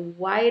my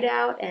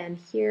whiteout, and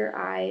here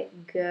I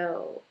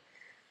go.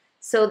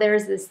 So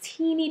there's this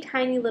teeny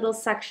tiny little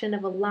section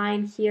of a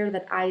line here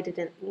that I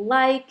didn't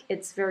like.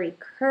 It's very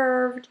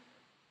curved.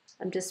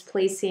 I'm just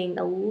placing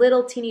a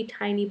little teeny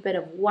tiny bit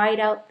of white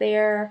out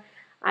there.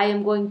 I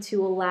am going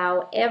to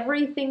allow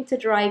everything to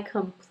dry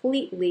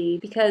completely,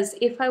 because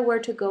if I were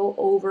to go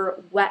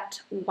over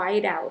wet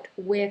whiteout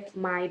with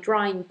my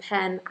drawing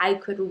pen, I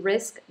could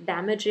risk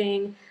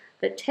damaging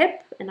the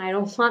tip, and I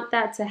don't want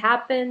that to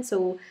happen.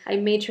 So I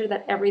made sure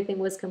that everything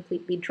was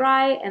completely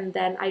dry, and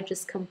then I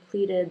just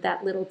completed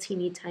that little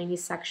teeny tiny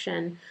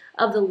section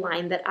of the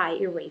line that I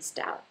erased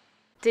out.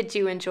 Did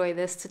you enjoy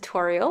this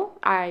tutorial?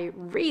 I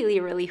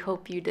really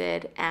hope you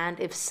did, and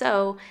if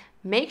so,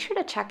 make sure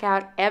to check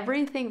out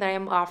everything that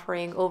I'm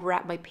offering over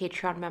at my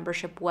Patreon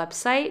membership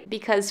website,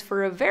 because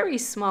for a very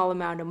small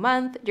amount a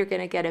month, you're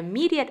going to get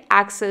immediate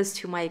access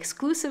to my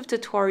exclusive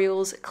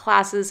tutorials,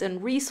 classes,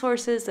 and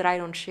resources that I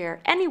don't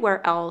share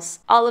anywhere else.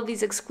 All of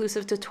these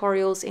exclusive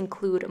tutorials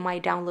include my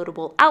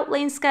downloadable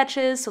outline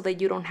sketches so that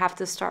you don't have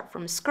to start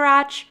from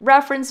scratch,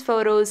 reference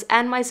photos,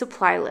 and my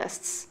supply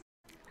lists.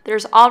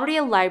 There's already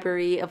a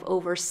library of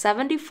over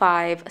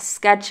 75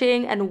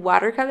 sketching and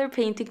watercolor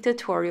painting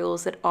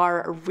tutorials that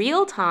are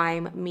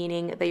real-time,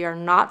 meaning they are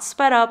not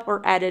sped up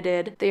or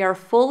edited, they are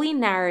fully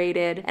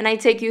narrated, and I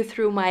take you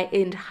through my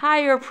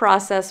entire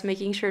process,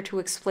 making sure to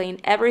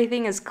explain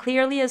everything as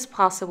clearly as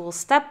possible,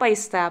 step by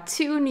step.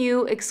 2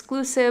 new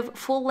exclusive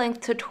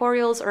full-length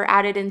tutorials are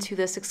added into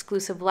this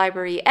exclusive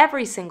library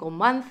every single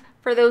month.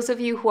 For those of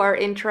you who are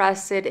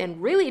interested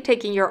in really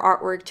taking your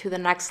artwork to the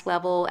next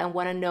level and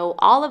want to know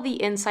all of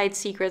the inside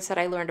secrets that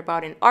I learned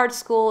about in art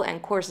school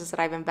and courses that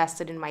I've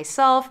invested in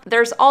myself,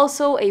 there's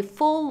also a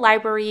full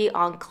library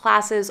on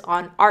classes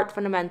on art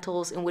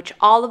fundamentals in which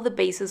all of the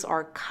bases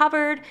are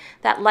covered.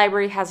 That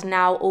library has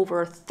now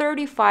over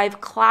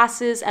 35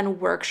 classes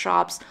and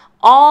workshops.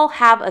 All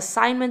have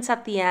assignments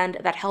at the end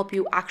that help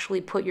you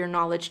actually put your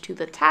knowledge to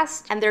the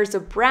test. And there's a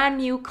brand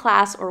new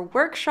class or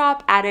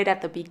workshop added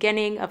at the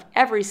beginning of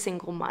every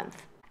single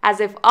month. As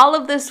if all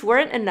of this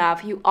weren't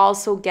enough, you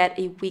also get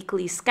a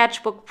weekly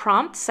sketchbook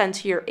prompt sent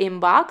to your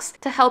inbox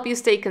to help you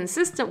stay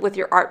consistent with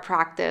your art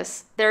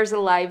practice. There's a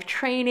live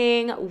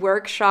training,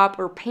 workshop,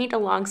 or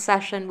paint-along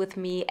session with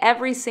me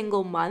every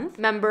single month.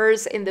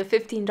 Members in the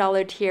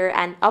 $15 tier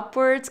and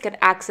upwards get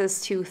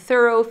access to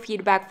thorough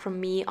feedback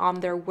from me on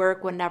their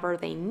work whenever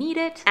they need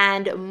it,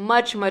 and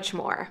much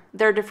more.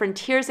 There are different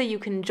tiers that you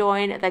can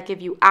join that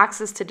give you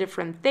access to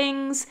different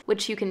things,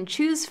 which you can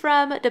choose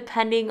from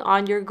depending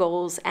on your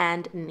goals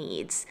and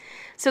needs.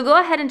 So go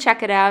ahead and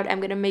check it out. I'm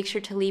going to make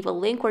sure to leave a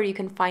link where you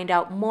can find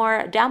out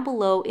more down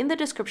below in the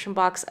description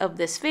box of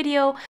this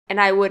video. And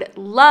I would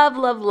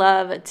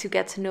love to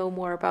get to know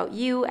more about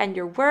you and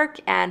your work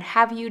and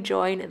have you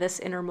join this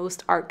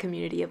innermost art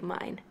community of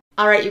mine.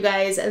 Alright, you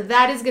guys,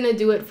 that is going to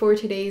do it for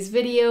today's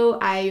video.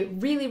 I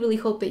really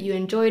hope that you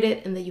enjoyed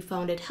it and that you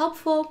found it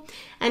helpful.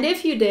 And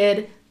if you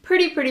did,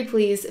 pretty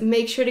please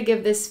make sure to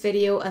give this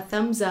video a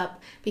thumbs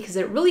up, because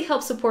it really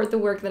helps support the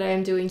work that I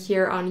am doing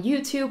here on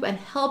YouTube and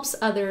helps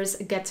others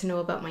get to know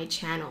about my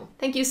channel.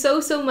 Thank you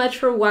so much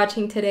for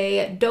watching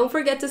today. Don't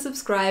forget to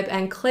subscribe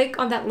and click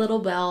on that little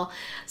bell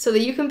so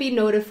that you can be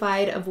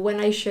notified of when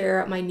I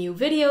share my new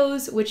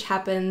videos, which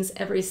happens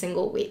every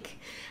single week.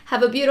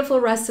 Have a beautiful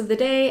rest of the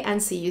day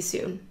and see you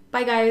soon.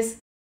 Bye guys!